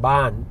องแต่งบ้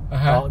าน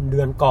ตอนเดื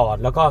อนก่อน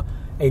แล้วก็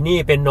ไอ้นี่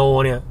เปียโน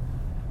เนี่ย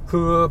คื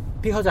อ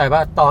พี่เข้าใจว่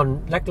าตอน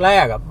แร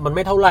กๆอ่ะมันไ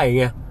ม่เท่าไหร่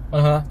ไง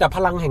แต่พ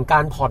ลังแห่งกา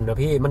รผ่อนนะ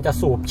พี่มันจะ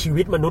สูบชี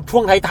วิตมนุษย์ช่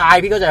วงท้าย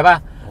ๆพี่เข้าใจป่ะ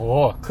โอ้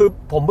คือ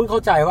ผมเพิ่งเข้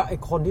าใจว่าไอ้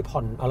คนที่ผ่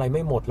อนอะไรไ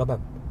ม่หมดแล้วแบ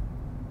บ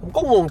ผม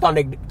ก็งงตอนเ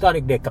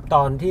ด็กๆกับต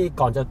อนที่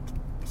ก่อนจะ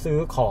ซื้อ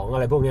ของอะ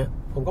ไรพวกนี้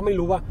ผมก็ไม่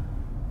รู้ว่า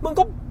มึง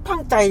ก็ตั้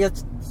งใจจะ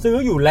ซื้อ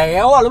อยู่แล้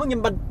วอ่ะแล้วมึงยั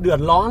งมาเดือ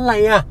ดร้อนอะไร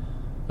อ่ะ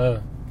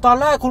ตอน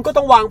แรกคุณก็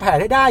ต้องวางแผน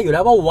ให้ได้อยู่แล้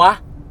วว่าวะ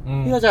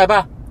พี่เข้าใจป่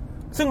ะ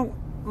ซึ่ง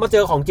มาเจ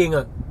อของจริง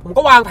อ่ะผม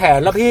ก็วางแผน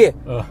แล้วพี่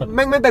แ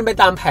ม่งไม่เป็นไป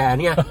ตามแผน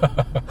เนี่ย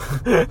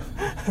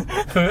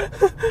คือ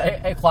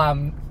ไอ้ความ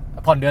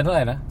ผ่อนเดือนเท่าไห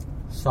ร่นะ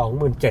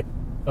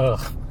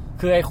 27,000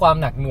คือไอ้ความ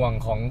หนักหน่วง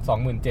ของ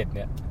 27,000 เ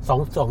นี่ย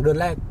2เดือน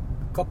แรก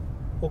ก็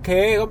โอเค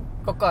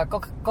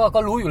ก็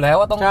รู้อยู่แล้ว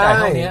ว่าต้องจ่าย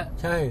เท่านี้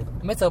ใช่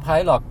ไม่เซอร์ไพร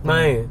ส์หรอกไ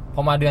ม่พ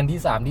อมาเดือนที่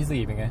3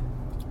ที่4เป็นไง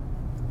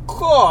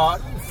ก็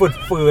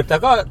ฝืดๆแต่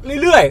ก็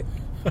เรื่อย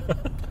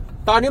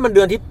ๆตอนนี้มันเ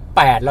ดือนที่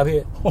8แล้วพี่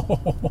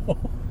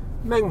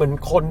แม่งเหมือน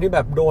คนที่แบ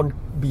บโดน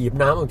บีบ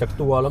น้ำออกจาก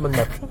ตัวแล้วมัน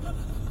แบบ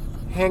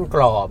แห้งก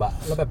รอบอะ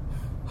แล้วแบบ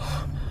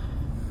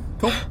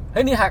ทุกเ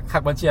ฮ้ยนี่หั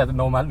กบัญชีอัตโ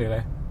นมัติหรืออะไร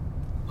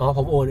อ๋อผ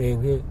มโอนเอง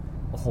พี่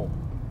โอ้โห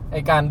ไอ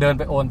การเดิน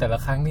ไปโอนแต่ละ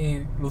ครั้งนี่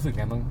รู้สึก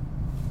ไงบ้าง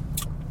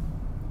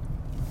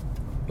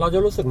เราจะ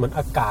รู้สึกเหมือน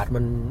อากาศมั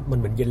นเห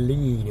มือนเยล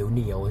ลี่เห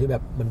นียวที่แบ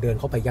บมันเดิน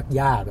เข้าไปย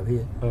ากๆอะ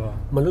พี่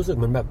มันรู้สึก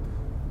เหมือนแบบ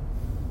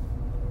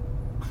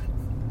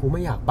กูไ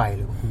ม่อยากไปเ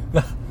ลย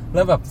แ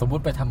ล้วแบบสมม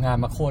ติไปทำงาน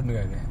มาโคตรเหนื่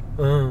อยเลย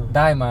ไ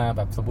ด้มาแ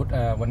บบสมมติ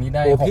วันนี้ไ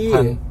ด้ 6,000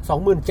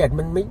 27,000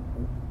มันไม่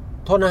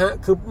โทษนะฮะ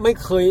คือไม่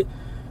เคย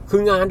คื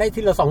องานได้ที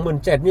ละ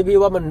 27,000นี่พี่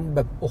ว่ามันแบ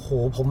บโอ้โห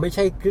ผมไม่ใ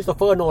ช่คริสโตเ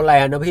ฟอร์โนแล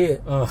นนะพี่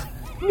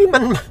นี่มั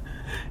น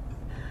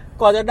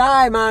กว่าจะได้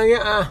มาเ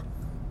งี้ย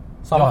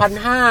2,500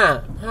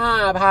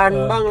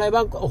 5,000 บ้างอะไรบ้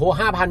างโอ้โห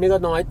 5,000 นี่ก็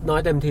น้อ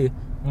ยเต็มที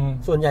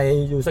ส่วนใหญ่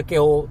อยู่สเก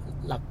ล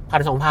หลัก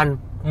 1,000-2,000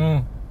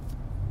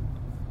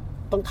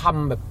 ต้องท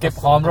ำแบบเก็บ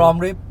หอมรอม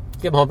ริบ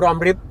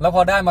แล้วพ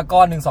อได้มาก้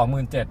อนหนึ่ง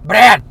 27,000 แบร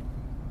ด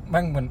แ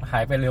ม่งมันหา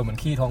ยไปเร็วเหมือน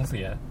ขี้ท้องเ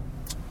สีย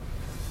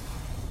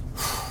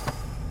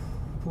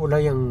พูดแล้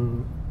วยัง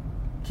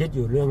คิดอ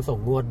ยู่เรื่องส่ง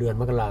งวดเดือน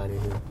มกราเนี่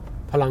ย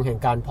พลังแห่ง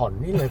การผ่อน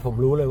นี่เลยผม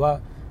รู้เลยว่า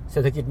เศ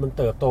รษฐกิจมัน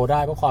เติบโตได้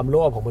เพราะความโล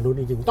ภของมนุษย์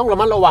จริงๆต้องระ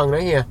มัดระวังน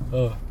ะเฮีย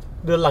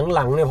เดือนห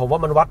ลังๆเนี่ยผมว่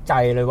ามันวัดใจ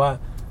เลยว่า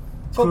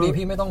โชคดี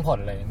พี่ไม่ต้องผ่อน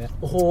เลยเนี่ย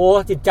โอ้โห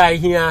จิตใจ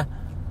เฮีย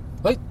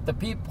เฮ้ยแต่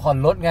พี่ผ่อน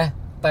รถไง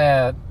แต่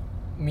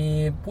มี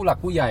ผู้หลัก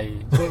ผู้ใหญ่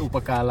ช่วยอุป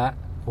การะ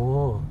โอ้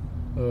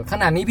ข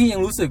นาดนี้พี่ยั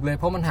งรู้สึกเลย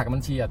เพราะมันหักบั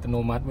ญชีอัตโน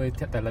มัติไว้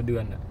แต่ละเดื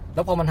อนแ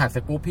ล้วพอมันหักเส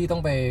ร็จปุ๊บพี่ต้อ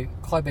งไป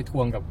ค่อยไปท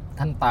วงกับ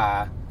ท่านตา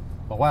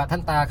บอกว่าท่า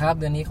นตาครับ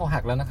เดือนนี้เขาหั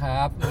กแล้วนะครั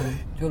บ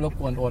ช่วยรบ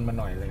กวนโอนมา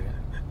หน่อยเลย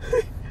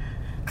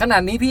ขนา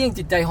ดนี้พี่ยัง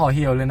จิตใจห่อเ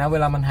หี่ยวเลยนะเว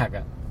ลามันหัก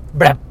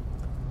แบบ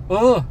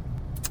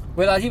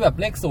เวลาที่แบบ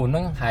เลข0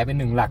ต้องหายเป็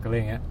น1หลักอะไร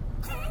อย่างเงี้ย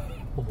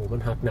โอ้โหมั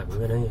นหักหนักเ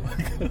ลยนะเนี่ย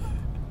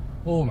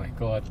โอ้ my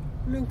god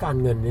เรื่องการ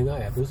เงินนี่ก็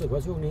แอบรู้สึกว่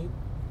าช่วงนี้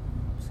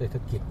เศรษฐ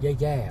กิจ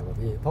แย่ๆว่ะ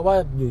พี่เพราะว่า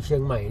อยู่เชีย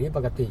งใหม่นี่ป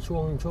กติช่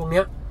วงเ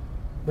นี้ย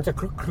มันจะ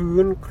คลึก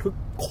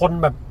คน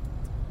แบบ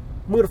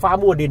มืดฟ้า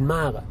มัวดินม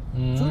ากอ่ะ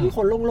ช่วงนี้ค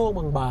นโล่ง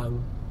ๆบาง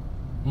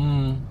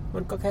ๆมั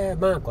นก็แค่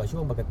มากกว่าช่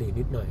วงปกติ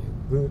นิดหน่อย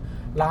คือ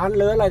ร้าน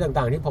เลอะอะไร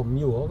ต่างๆที่ผม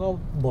อยู่ก็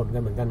บ่นกั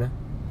นเหมือนกันนะ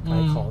ขา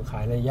ยของขา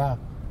ยอะไรยาก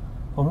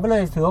ผมก็เล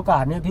ยถือโอกา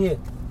สเนี่ยพี่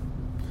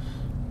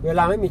เวล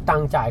าไม่มีตั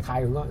งค์จ่ายขาย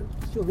ผมก็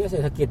ช่วงนี้เศร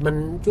ษฐกิจมัน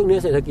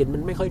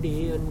ไม่ค่อยดี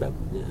มันแบบ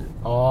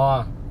อ๋อ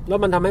แล้ว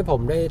มันทำให้ผม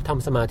ได้ท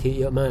ำสมาธิ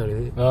เยอะมากเลย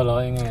เหรอ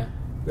ยังไง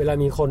เวลา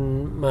มีคน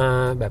มา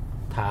แบบ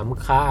ถาม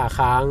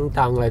ค้าง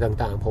ตังอะไร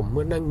ต่างๆผม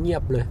ก็นั่งเงีย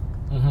บเลย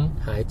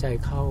หายใจ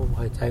เข้า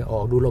หายใจออ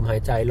กดูลมหา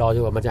ยใจรอจ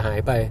นกว่ามันจะหาย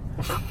ไป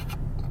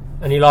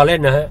อันนี้รอเล่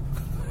นนะฮะ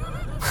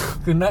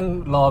คือนั่ง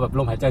รอแบบล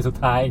มหายใจสุด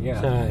ท้ายอย่างเงี้ย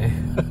ใช่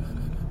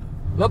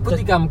แล้วพฤ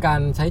ติกรรมกา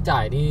รใช้จ่า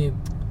ยนี่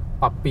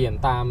ปรับเปลี่ยน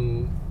ตาม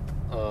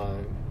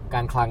ก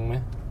ารคลังไหม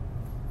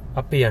ป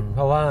รับเปลี่ยนเพ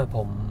ราะว่าผ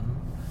ม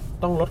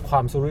ต้องลดควา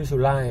มสุรุ่ยสุ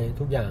ร่าย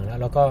ทุกอย่าง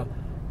แล้วก็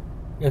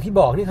อย่างที่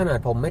บอกนี่ขนาด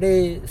ผมไม่ได้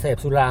เสพ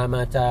สุราม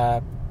าจะ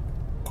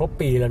ครบ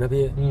ปีแล้วนะ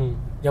พี่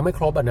ยังไม่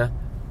ครบอ่ะนะ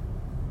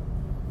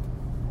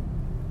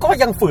ก็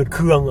ยังฝืดเ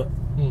คืองอ่ะ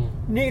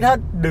นี่ถ้า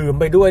ดื่ม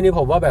ไปด้วยนี่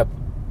ผมว่าแบบ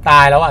ต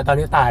ายแล้วอ่ะตอน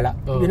นี้ตายแล้ว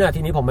วินาที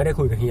นี้ผมไม่ได้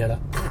คุยกับเฮียแล้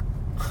ว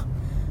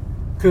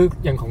คือ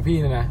อย่างของพี่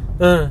นะ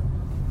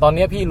ตอน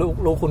นี้พี่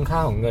รู้คุณค่า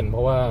ของเงินเพร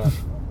าะว่า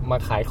มา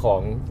ขายขอ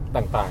ง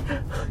ต่าง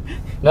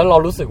ๆแล้วเรา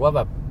รู้สึกว่าแ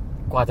บบ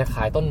กว่าจะข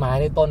ายต้นไม้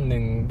ได้ต้นห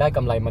นึ่งได้ก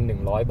ำไรมัน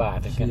100 บาท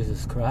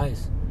Jesus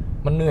Christ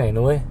มันเหนื่อย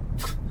นุ้ย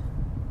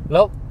แล้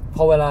วพ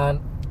อเวลา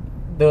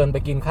เดินไป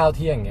กินข้าวเ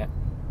ที่ยงเงี้ย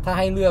ถ้าใ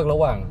ห้เลือกระ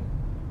หว่าง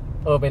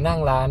ไปนั่ง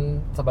ร้าน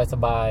ส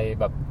บายๆ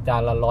แบบจา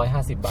นละ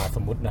150 บาทส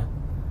มมุตินะ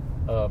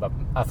แบบ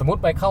สมมุติ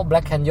ไปเข้า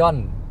Black Canyon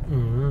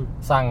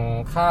สั่ง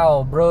ข้าว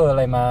เบอร์อะ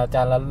ไรมาจ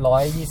านละ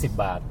120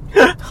 บาท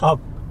ครับ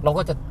เรา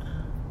ก็จะ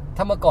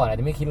ถ้าเมื่อก่อนอาจ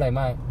จะไม่คิดอะไร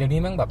มากเดี๋ยวนี้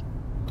แม่งแบบ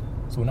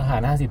ศูนย์อาหาร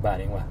50 บาท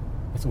เองว่ะ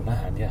ไปศูนย์อา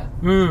หารเนี่ย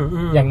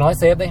อย่างน้อย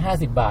เซฟได้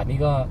50 บาทนี่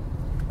ก็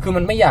คือ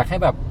มันไม่อยากให้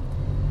แบบ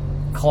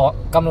ขอ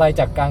กำไร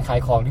จากการขาย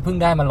ของที่เพิ่ง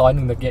ได้มา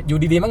100ตะเกียบอยู่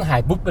ดีๆมันหา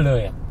ยปุ๊บไปเล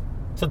ยอ่ะ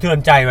สะเทือน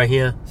ใจว่ะเฮี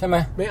ยใช่ไหม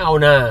ไม่เอา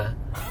น่ะ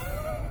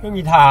ไม่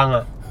มีทาง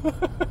อ่ะ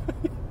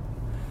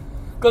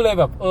ก็เลย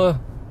แบบ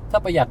ถ้า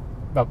ประหยัด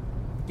แบบ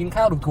กิน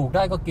ข้าวถูกๆไ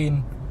ด้ก็กิน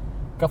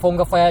ก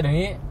าแฟเดี๋ยว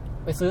นี้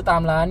ไปซื้อตา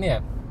มร้านเนี่ย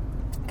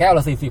แก้วล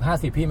ะ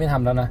40-50พี่ไม่ท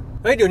ำแล้วนะ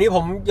เฮ้ยเดี๋ยวนี้ผ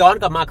มย้อน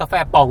กลับมากาแฟ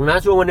ป่องนะ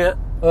ช่วงวันเนี้ย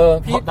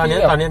พี่ตอน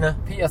นี้นะ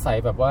พี่อาศัย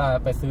แบบว่า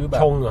ไปซื้อแบ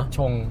บชงเหรอช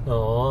ง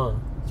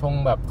ชง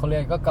แบบเขาเรี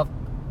ยกก็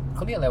เข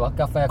าเรียกอะไรวะ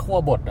กาแฟคั่ว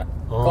บดอ่ะ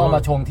ก็มา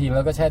ชงทีแ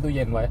ล้วก็แช่ตู้เ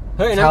ย็นไว้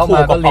เช้าม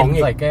าก็ลิ้ม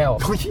ใส่แก้ว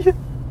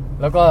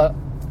แล้ว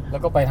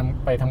ก็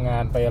ไปทำงา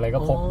นไปอะไรก็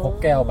พก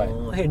แก้วไป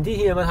เห็นที่เ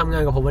ฮียมาทำงา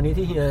นกับผมวันนี้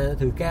ที่เฮีย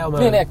ถือแก้วมา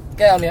เนี่ย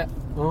แก้วเนี้ย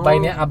ใบ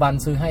เนี้ยอาบัน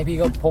ซื้อให้พี่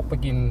ก็พกไป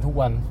กินทุก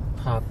วัน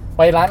ครับไ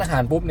ปร้านอาหา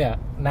รปุ๊บเนี่ย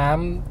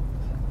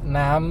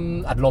น้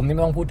ำอัดลมนี่ไ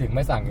ม่ต้องพูดถึงไ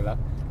ม่สั่งอยู่แล้ว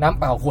น้ำ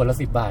เปล่าขวดละ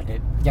10 บาทเนี่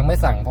ยยังไม่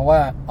สั่งเพราะว่า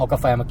เอากา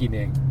แฟมากินเ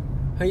อง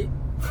เฮ้ย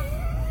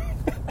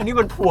อันนี้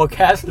มันพัวแค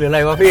สหรืออะไร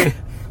วะพี่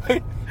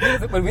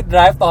มันวิดไดร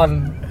ฟ์ตอน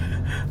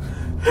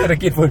เศรษฐ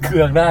กิจฝืดเคื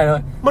องได้เล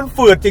ยมัน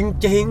ฝืดจ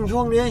ริงๆช่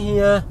วงนี้เฮี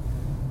ย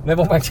ใน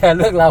วงการแชร์เ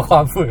รื่องราวควา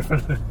มฝืด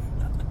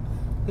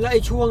และไ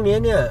อ้ช่วงนี้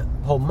เนี่ย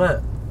ผมอะ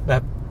แบ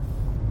บ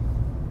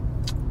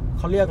เ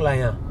ขาเรียกอะไร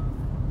อะ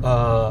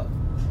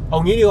เอา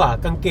งี้ดีกว่า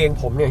กางเกง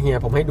ผมเนี่ยเฮีย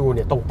ผมให้ดูเ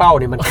นี่ยตรงเป้า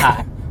เนี่ยมันขา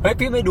ดเฮ้ย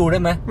พี่ไม่ดูได้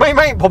ไหมไ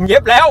ม่ผมเย็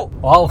บแล้ว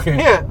โอเค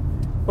เนี่ย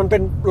มันเป็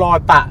นรอย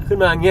ปะขึ้น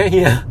มาเงี้ยเ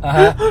ฮีย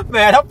แหม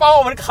ถ้าเป้า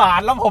มันขาด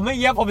แล้วผมไม่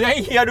เย็บผมจะให้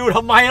เฮียดูท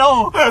ำไมเล่า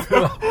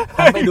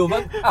ไปดูมั้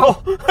ง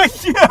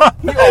เฮีย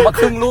นี่ออกมา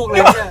ครึ่งลูกเล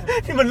ยเนี่ย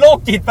ที่มันโรค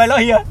จิตไปแล้ว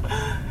เฮีย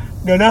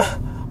เดี๋ยวนะ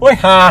โอ้ย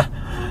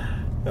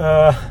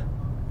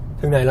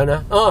ถึงไหนแล้วนะ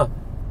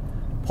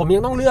ผมยั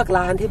งต้องเลือก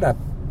ร้านที่แบบ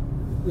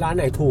ร้านไ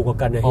หนถูกกว่า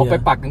กันเนี่ยไป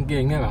ปักกางเก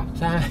งเนี่ยเหรอ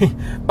ใช่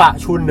ปะ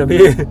ชุนนะ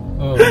พี่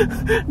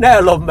ได้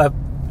อารมณ์แบบ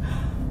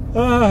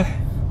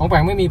ของแป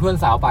งไม่มีเพื่อน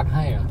สาวปักใ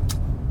ห้เหรอ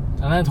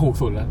อันนั้นถูก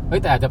สุดแล้ว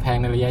แต่อาจจะแพง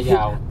ในระยะย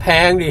าวแพ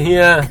งดิเฮี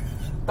ย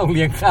ต้องเ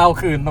ลี้ยงข้าว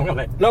คืนต้องอะไ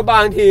รแล้วบา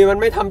งทีมัน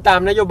ไม่ทำตา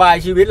มนโยบาย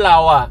ชีวิตเรา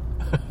อ่ะ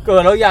เกิ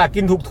ดเราอยาก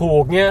กินถู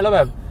กๆเงี้ยแล้วแ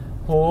บบ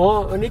โห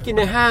วันนี้กินใ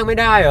นห้างไม่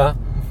ได้เหรอ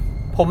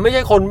ผมไม่ใ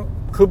ช่คน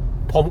คือ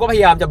ผมก็พย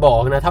ายามจะบอ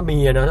กนะถ้ามี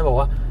นะถ้าบอก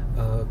ว่า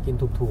กิน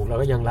ถูกๆเรา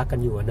ก็ยังรักกัน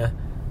อยู่นะ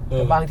แ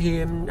ต่บางที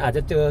อาจจ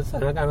ะเจอส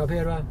ถานการณ์ประเภ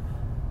ทว่า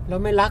เรา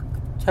ไม่รัก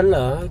ฉันเหร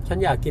อฉัน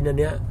อยากกินอัน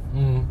เนี้ย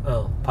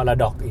พารา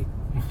ดอกอีก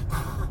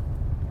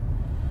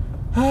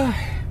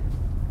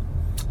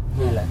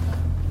นี่แหละ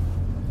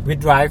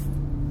with drive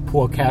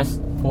poor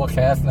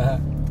cash นะฮะ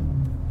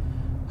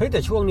เฮ้ยแต่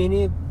ช่วงนี้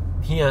นี่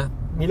เฮีย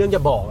มีเรื่องจ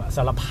ะบอกอะส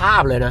ารภา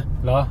พเลยนะ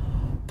เหรอ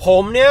ผ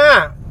มเนี่ย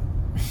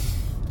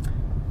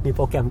มีโป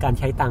รแกรมการ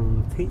ใช้ตังค์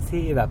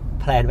ที่แบบ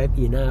แพลนไว้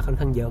ปีหน้าค่อน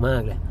ข้างเยอะมา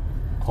กเลย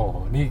โห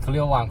นี่เขาเรี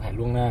ยกวางแผน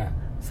ล่วงหน้า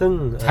ซึ่ง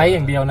ใช้อย่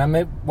างเดียวนะไ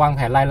ม่วางแผ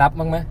นรายรับ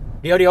บ้างไหม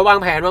เดี๋ยววาง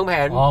แผน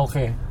โอเค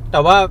แต่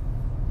ว่า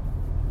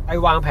ไอ้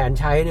วางแผน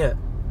ใช้เนี่ย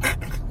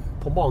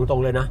ผมบอกตร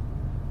งเลยนะ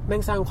แม่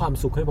งสร้างความ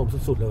สุขให้ผม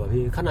สุดๆเลยว่ะ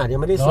พี่ขนาดยั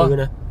งไม่ได้ซื้อ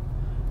นะ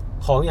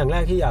ของอย่างแร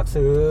กที่อยาก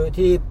ซื้อ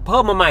ที่เพิ่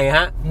มมาใหม่ฮ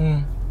ะ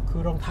คื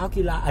อรองเท้า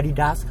กีฬา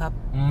Adidas ครับ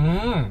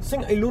ซึ่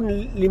งไอ้รุ่น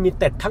ลิมิ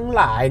เต็ดทั้ง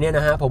หลายเนี่ยน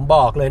ะฮะผมบ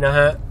อกเลยนะฮ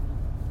ะ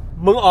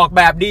มึงออกแ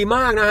บบดีม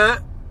ากนะฮะ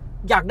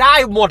อยากได้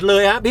หมดเล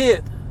ยฮะพี่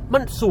มั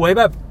นสวย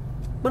แบบ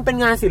มันเป็น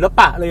งานศิล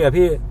ปะเลยอ่ะ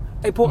พี่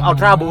ไอ้พวก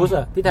Ultra Boost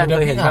อ่ะพี่แทนเ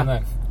คยเห็นมั้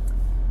ย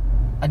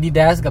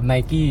Adidas กับ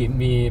Nike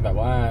มีแบบ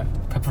ว่า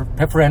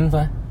preference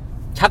มั้ย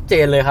ชัดเจ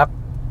นเลยครับ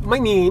ไม่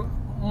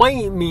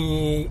มี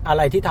อะไ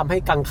รที่ทำให้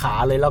กังขา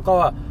เลยแล้วก็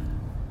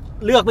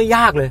เลือกไม่ย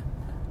ากเลย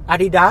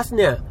Adidas เ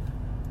นี่ย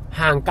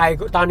ห่างไกล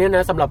ตอนนี้น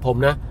ะสำหรับผม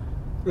นะ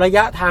ระย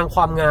ะทางค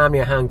วามงามเ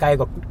นี่ยห่างไกล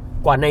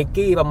กว่า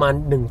Nike ประมาณ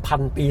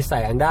 1,000 ปีแส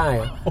งได้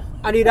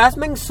Adidas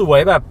แม่งสว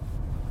ยแบบ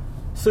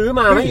ซื้อ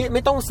มาไ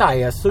ม่ต้องใส่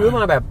อ่ะซื้อม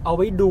าแบบเอาไ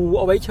ว้ดูเ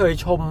อาไว้เชย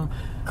ชม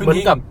เหมือ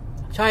นกับ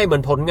ใช่เหมือ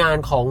นผลงาน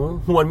ของ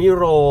ฮวนมิ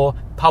โร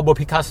พาโบ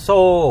พิคัสโซ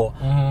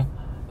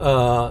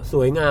ส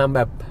วยงามแ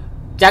บบ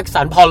แจ็ค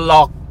สันพอลล็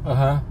อก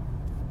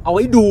เอาไ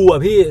ว้ดูอ่ะ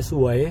พี่ส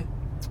วย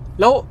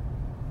แล้ว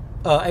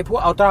ไอ้พว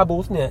ก Ultra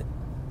Boost เนี่ย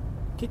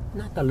ที่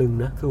น่าตะลึง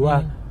นะคือว่า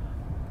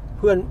เ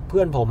พื่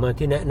อนผม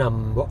ที่แนะ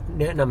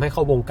นำให้เข้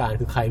าวงการ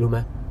คือใครรู้ไหม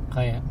ใค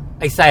รอะ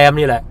ไอ้แซม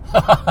นี่แหละ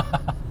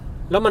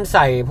แล้วมันใ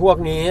ส่พวก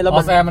นี้แล้ว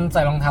แซมมันใ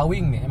ส่รองเท้า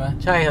วิ่งนี่ใช่ไหม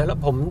ใช่ฮะแล้ว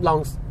ผมลอง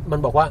มัน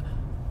บอกว่า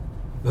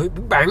เฮ้ย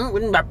แบงค์มั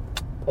นแบบ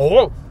โอ้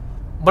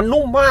มัน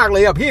นุ่มมากเล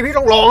ยอ่ะพี่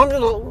ต้องลอง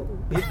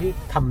พี่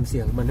ทำเสี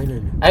ยงมันได้เลย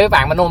ไอ้แบ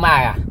งค์มันนุ่มมา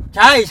กอ่ะใ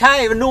ช่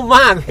มันนุ่มม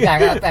ากแ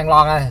บงค์ล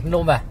องอ่ะ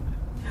นุ่มอ่ะ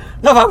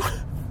แล้วแบบ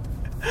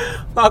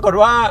ปรากฏ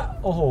ว่า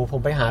โอ้โหผ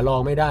มไปหาลอ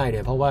งไม่ได้เ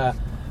นี่ยเพราะว่า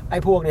ไอ้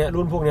พวกเนี้ย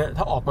รุ่นพวกเนี้ย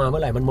ถ้าออกมาเมื่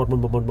อไหร่มันหม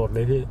ดเล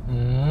ยพี่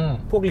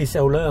พวกรีเซ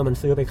ลเลอร์มัน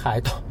ซื้อไปขาย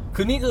ต่อ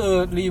คือนี่คือ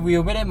รีวิ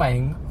วไม่ได้หมาย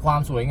ถึงความ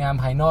สวยงาม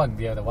ภายนอกอย่าง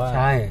เดียวแต่ว่า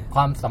ค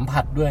วามสัม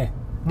ผัสด้วย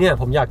เนี่ย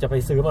ผมอยากจะไป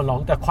ซื้อมาลอง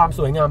แต่ความส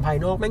วยงามภาย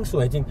นอกแม่งส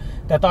วยจริง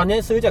แต่ตอนนี้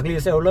ซื้อจากรี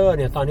เซลเลอร์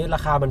เนี่ยตอนนี้รา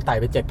คามันไต่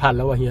ไป 7,000 แ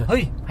ล้วว่ะเฮียเฮ้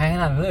ยแพงข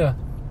นาดนั้นเลยเหรอ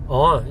อ๋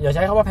ออย่าใ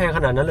ช้คำว่าแพงข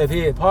นาดนั้นเลย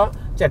พี่เพราะ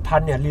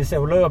 7,000 เนี่ยรีเซ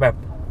ลเลอร์แบบ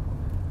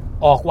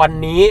ออกวัน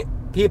นี้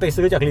พี่ไป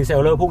ซื้อจากรีเซ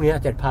ลเลอร์พวกนี้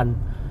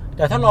 7,000 แ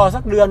ต่ถ้ารอสั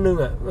กเดือนนึง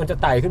อ่ะมันจะ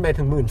ไต่ขึ้นไป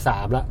ถึง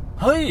 13,000 ละ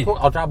เฮ้ยพวก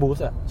Ultra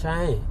Boost อ่ะใช่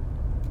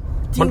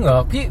จริงเหร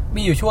อพี่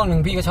มีอยู่ช่วงนึ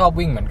งพี่ก็ชอบ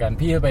วิ่งเหมือนกัน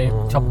พี่ไป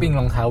ช้อปปิ้ง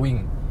รองเท้าวิ่ง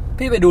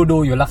พี่ไปดู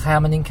อยู่ราคา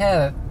มันยังแ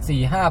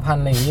ค่ 4-5 พัน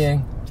อะไรอย่างเงี้ยเอง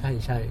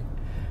ใช่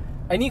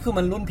ไอ้นี่คือ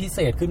มันรุ่นพิเศ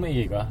ษขึ้นมา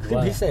อีกเหรอรุ่น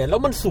พิเศษแล้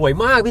วมันสวย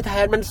มากพี่แท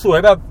นมันสวย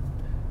แบบ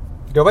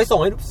เดี๋ยวไปส่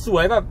งให้สว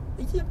ยแบบ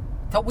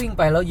ถ้าวิ่งไ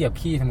ปแล้วเหยียบ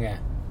ขี้ทำไง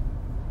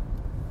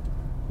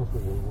โอ้โห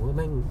แ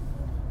ม่ง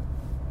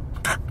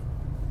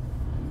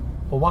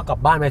ผมว่ากลับ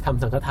บ้านไปท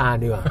ำสังฆทาน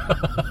ดีกว่า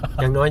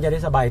อย่างน้อยจะได้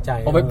สบายใจ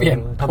เอาไปเปลี่ยน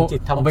ทำจิ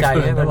ตทำใจ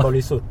ให้มันบ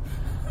ริสุทธิ์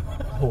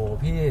โห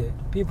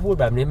พี่พูด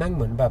แบบนี้แม่งเ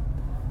หมือนแบบ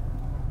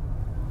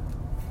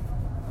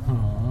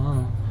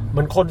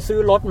มันคนซื้อ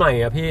รถใหม่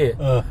อ่ะพี่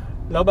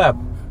แล้วแบบ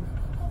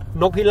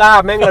นกพิรา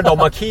บแม่งระดม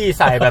มาขี้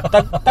ใส่แบบ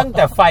ตั้งแ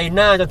ต่ไฟห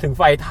น้าจนถึง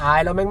ไฟท้าย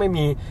แล้วแม่งไม่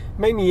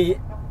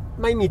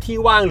มีที่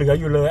ว่างเหลือ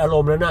อยู่เลยอาร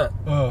มณ์นั้นน่ะ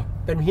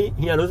เป็นเ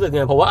ฮียรู้สึกไ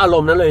งผมว่าอาร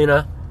มณ์นั้นเลยน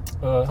ะ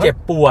เจ็บ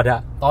ปวดอ่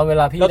ะตอนเว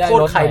ลาพี่ได้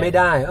รถใครไม่ไ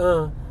ด้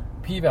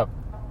พี่แบบ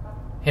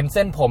เห็นเ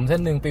ส้นผมเส้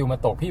นนึงปลิวมา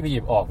ตกพี่ไปหยิ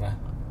บออกนะ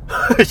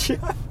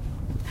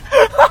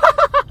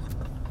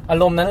อา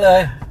รมณ์นั้นเล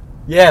ย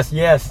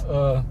yes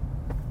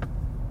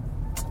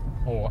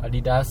โอ้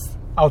Adidas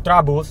Ultra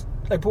Boost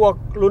ไอ้พวก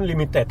รุ่นลิ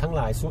มิเต็ดทั้งห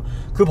ลาย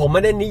คือผมไ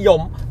ม่ได้นิยม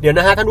เดี๋ยวน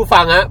ะฮะท่านผู้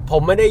ฟังฮะผ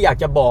มไม่ได้อยาก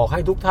จะบอกให้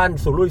ทุกท่าน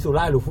สุรุ่ยสุ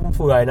ร่ายหรือฟุ่มเ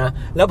ฟือยนะ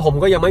แล้วผม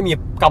ก็ยังไม่มี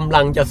กำ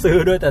ลังจะซื้อ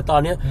ด้วยแต่ตอ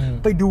นนี้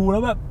ไปดูแล้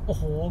วแบบโอ้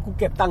โหกู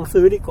เก็บตังค์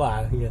ซื้อดีกว่า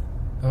เฮีย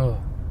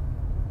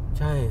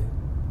ใช่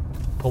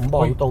ผมบอ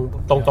ก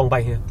ตรงไป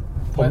เฮีย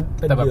ผม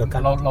เป็นเบื่อกั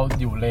นเรา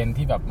อยู่เลน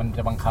ที่แบบมันจ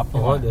ะบังคับ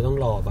เดี๋ยวต้อง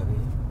รอแบบ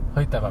นี้เ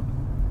ฮ้ยแต่แบบ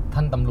ท่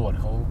านตำรวจ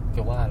เขาจ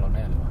ะว่าเราแ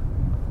น่เลยวะ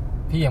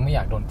พี่ยังไม่อย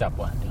ากโดนจับ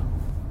ว่ะเดี๋ยว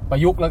ปร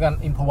ะยุกต์แล้วกัน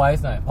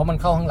improvise หน่อยเพราะมัน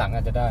เข้าข้างหลังอ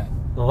าจจะได้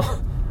อ๋อ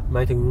หม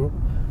ายถึง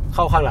เ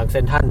ข้าข้างหลังเซ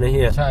นทันนะเ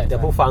ฮียใช่แต่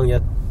ผู้ฟังอย่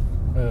า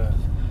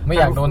ไม่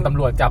อยากโดนตำ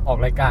รวจจับออก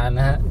รายการ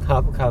นะฮะครั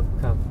บ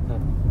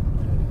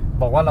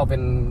บอกว่าเราเป็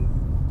น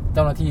เ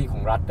จ้าหน้าที่ขอ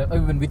งรัฐ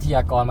เป็นวิทย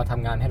ากรมาท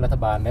ำงานให้รัฐ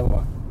บาลได้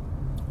ป่ะ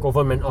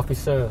government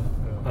officer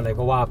อะไร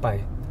ก็ว่าไป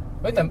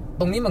แต่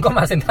ตรงนี้มันก็ม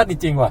าเซนทันจ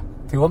ริงๆว่ะ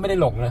ถือว่าไม่ได้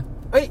หลงนะ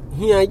เ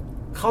ฮีย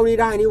เข้านี่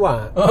ได้นี่หว่า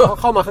เขา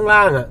เข้ามาข้าง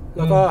ล่างอ่ะแ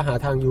ล้วก็หา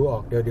ทางยูออ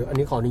กเดี๋ยวอัน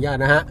นี้ขออนุญาต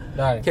นะฮะ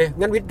ได้โอเค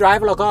งั้นวิดไดร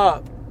ฟ์เราก็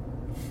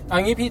อั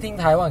นนี้พี่ทิ้ง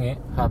ท้ายว่าอย่างงี้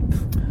ครับ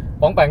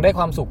ปองแปงได้ค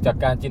วามสุขจาก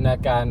การจินตนา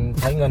การ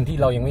ใช้เงินที่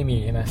เรายังไม่มี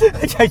ใช่ไหม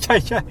ใ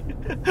ช่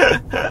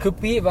คือ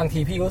พี่บางที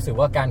พี่รู้สึก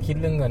ว่าการคิด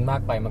เรื่องเงินมา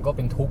กไปมันก็เ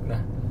ป็นทุกข์น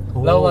ะ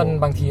แล้ววัน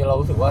บางทีเรา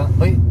รู้สึกว่า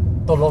เฮ้ย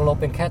ตัวเรา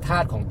เป็นแค่ธา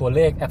ตุของตัวเ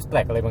ลขแอบสแตร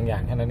กอะไรบางอย่า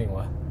งแค่นั้นเอง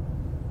วะ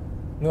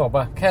นึกออก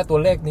ป่ะแค่ตัว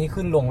เลขนี้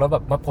ขึ้นลงแล้วแบ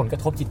บมาผลกร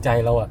ะทบจิตใจ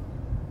เราอ่ะ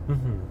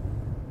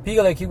พี่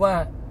ก็เลยคิดว่า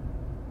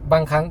บา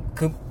งครั้ง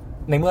คือ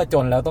ในเมื่อจ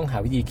นแล้วต้องหา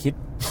วิธีคิด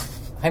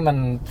ให้มัน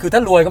คือถ้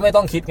ารวยก็ไม่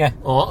ต้องคิดไง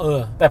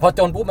แต่พอจ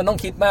นปุ๊บมันต้อง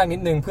คิดมากนิ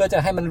ดนึงเพื่อจะ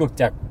ให้มันหลุด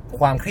จาก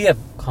ความเครียด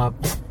ครับ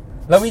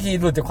แล้ววิธี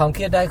หลุดจากความเค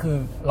รียดได้คือ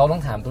เราต้อ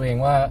งถามตัวเอง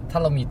ว่าถ้า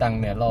เรามีตังค์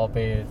เนี่ยเราไป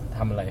ท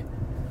ำอะไร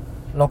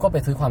เราก็ไป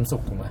ซื้อความสุ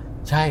ขถูกไหม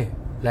ใช่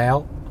แล้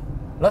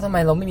วทำไม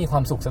เราไม่มีควา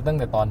มสุขซะตั้ง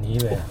แต่ตอนนี้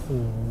เลย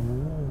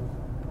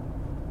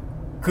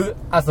คือ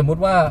สมมุ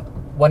ติว่า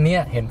วันนี้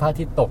เห็นพระอา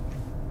ทิตย์ตก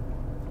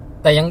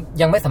แต่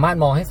ยังไม่สามารถ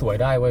มองให้สวย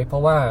ได้เว้ยเพรา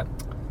ะว่า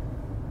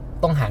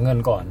ต้องหาเงิน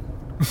ก่อน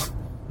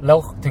แล้ว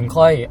ถึง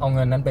ค่อยเอาเ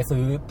งินนั้นไป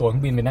ซื้อตั๋วเครื่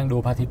องบินไปนั่งดู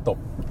พระอาทิตย์ตก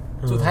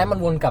สุดท้ายมัน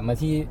วนกลับมา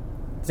ที่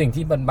สิ่ง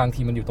ที่บาง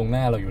ทีมันอยู่ตรงหน้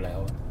าเราอยู่แล้ว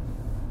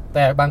แ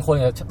ต่บางคน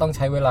จะต้องใ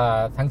ช้เวลา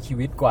ทั้งชี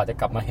วิตกว่าจะ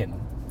กลับมาเห็น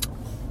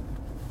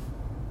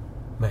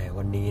แหม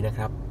วันนี้นะค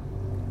รับ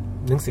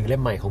หนังสือเล่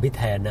มใหม่ของพี่แ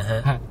ทนนะฮะ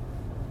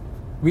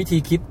วิธี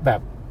คิดแบ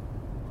บ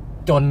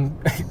จน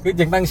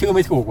ยังตั้งชื่อไ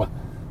ม่ถูกว่ะ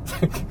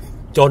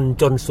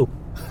จนสุข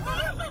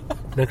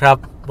นะครับ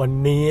วัน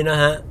นี้นะ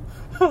ฮะ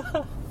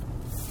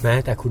แม้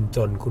แต่คุณจ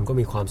นคุณก็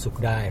มีความสุข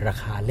ได้รา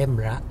คาเล่ม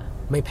ละ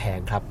ไม่แพง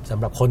ครับสำ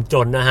หรับคนจ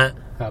นนะฮะ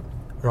ครับ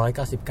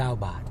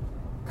199 บาท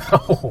โ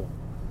อ้โห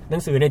หนั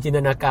งสือในจินต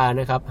นาการ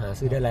นะครับหา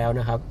ซื้อได้แล้ว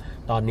นะครับ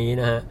ตอนนี้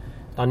นะฮะ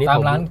ตอนนี้ตา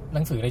มร้านห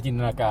นังสือในจินต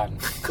นาการ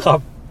ครับ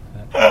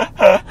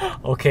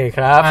โอเคค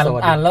รับ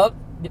อ่านแล้ว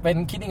เป็น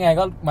คิดยังไง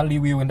ก็มารี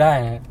วิวกันได้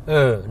นะ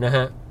นะฮ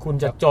ะคุณ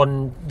จะจน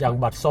อย่าง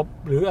บัตรซบ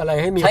หรืออะไร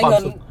ให้มีความ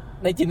สุข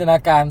ในจินตนา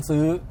การ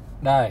ซื้อ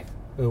ได้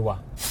ว่ะ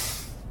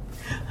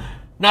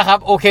นะครับ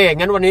โอเค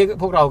งั้นวันนี้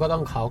พวกเราก็ต้อ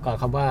งขอกล่าว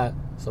คำว่า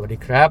สวัสดี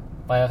ครับ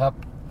ไปครับ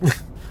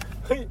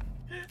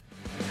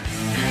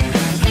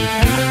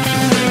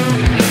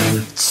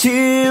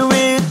ชี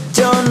วิต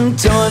จ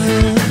น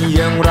อ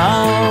ย่างเรา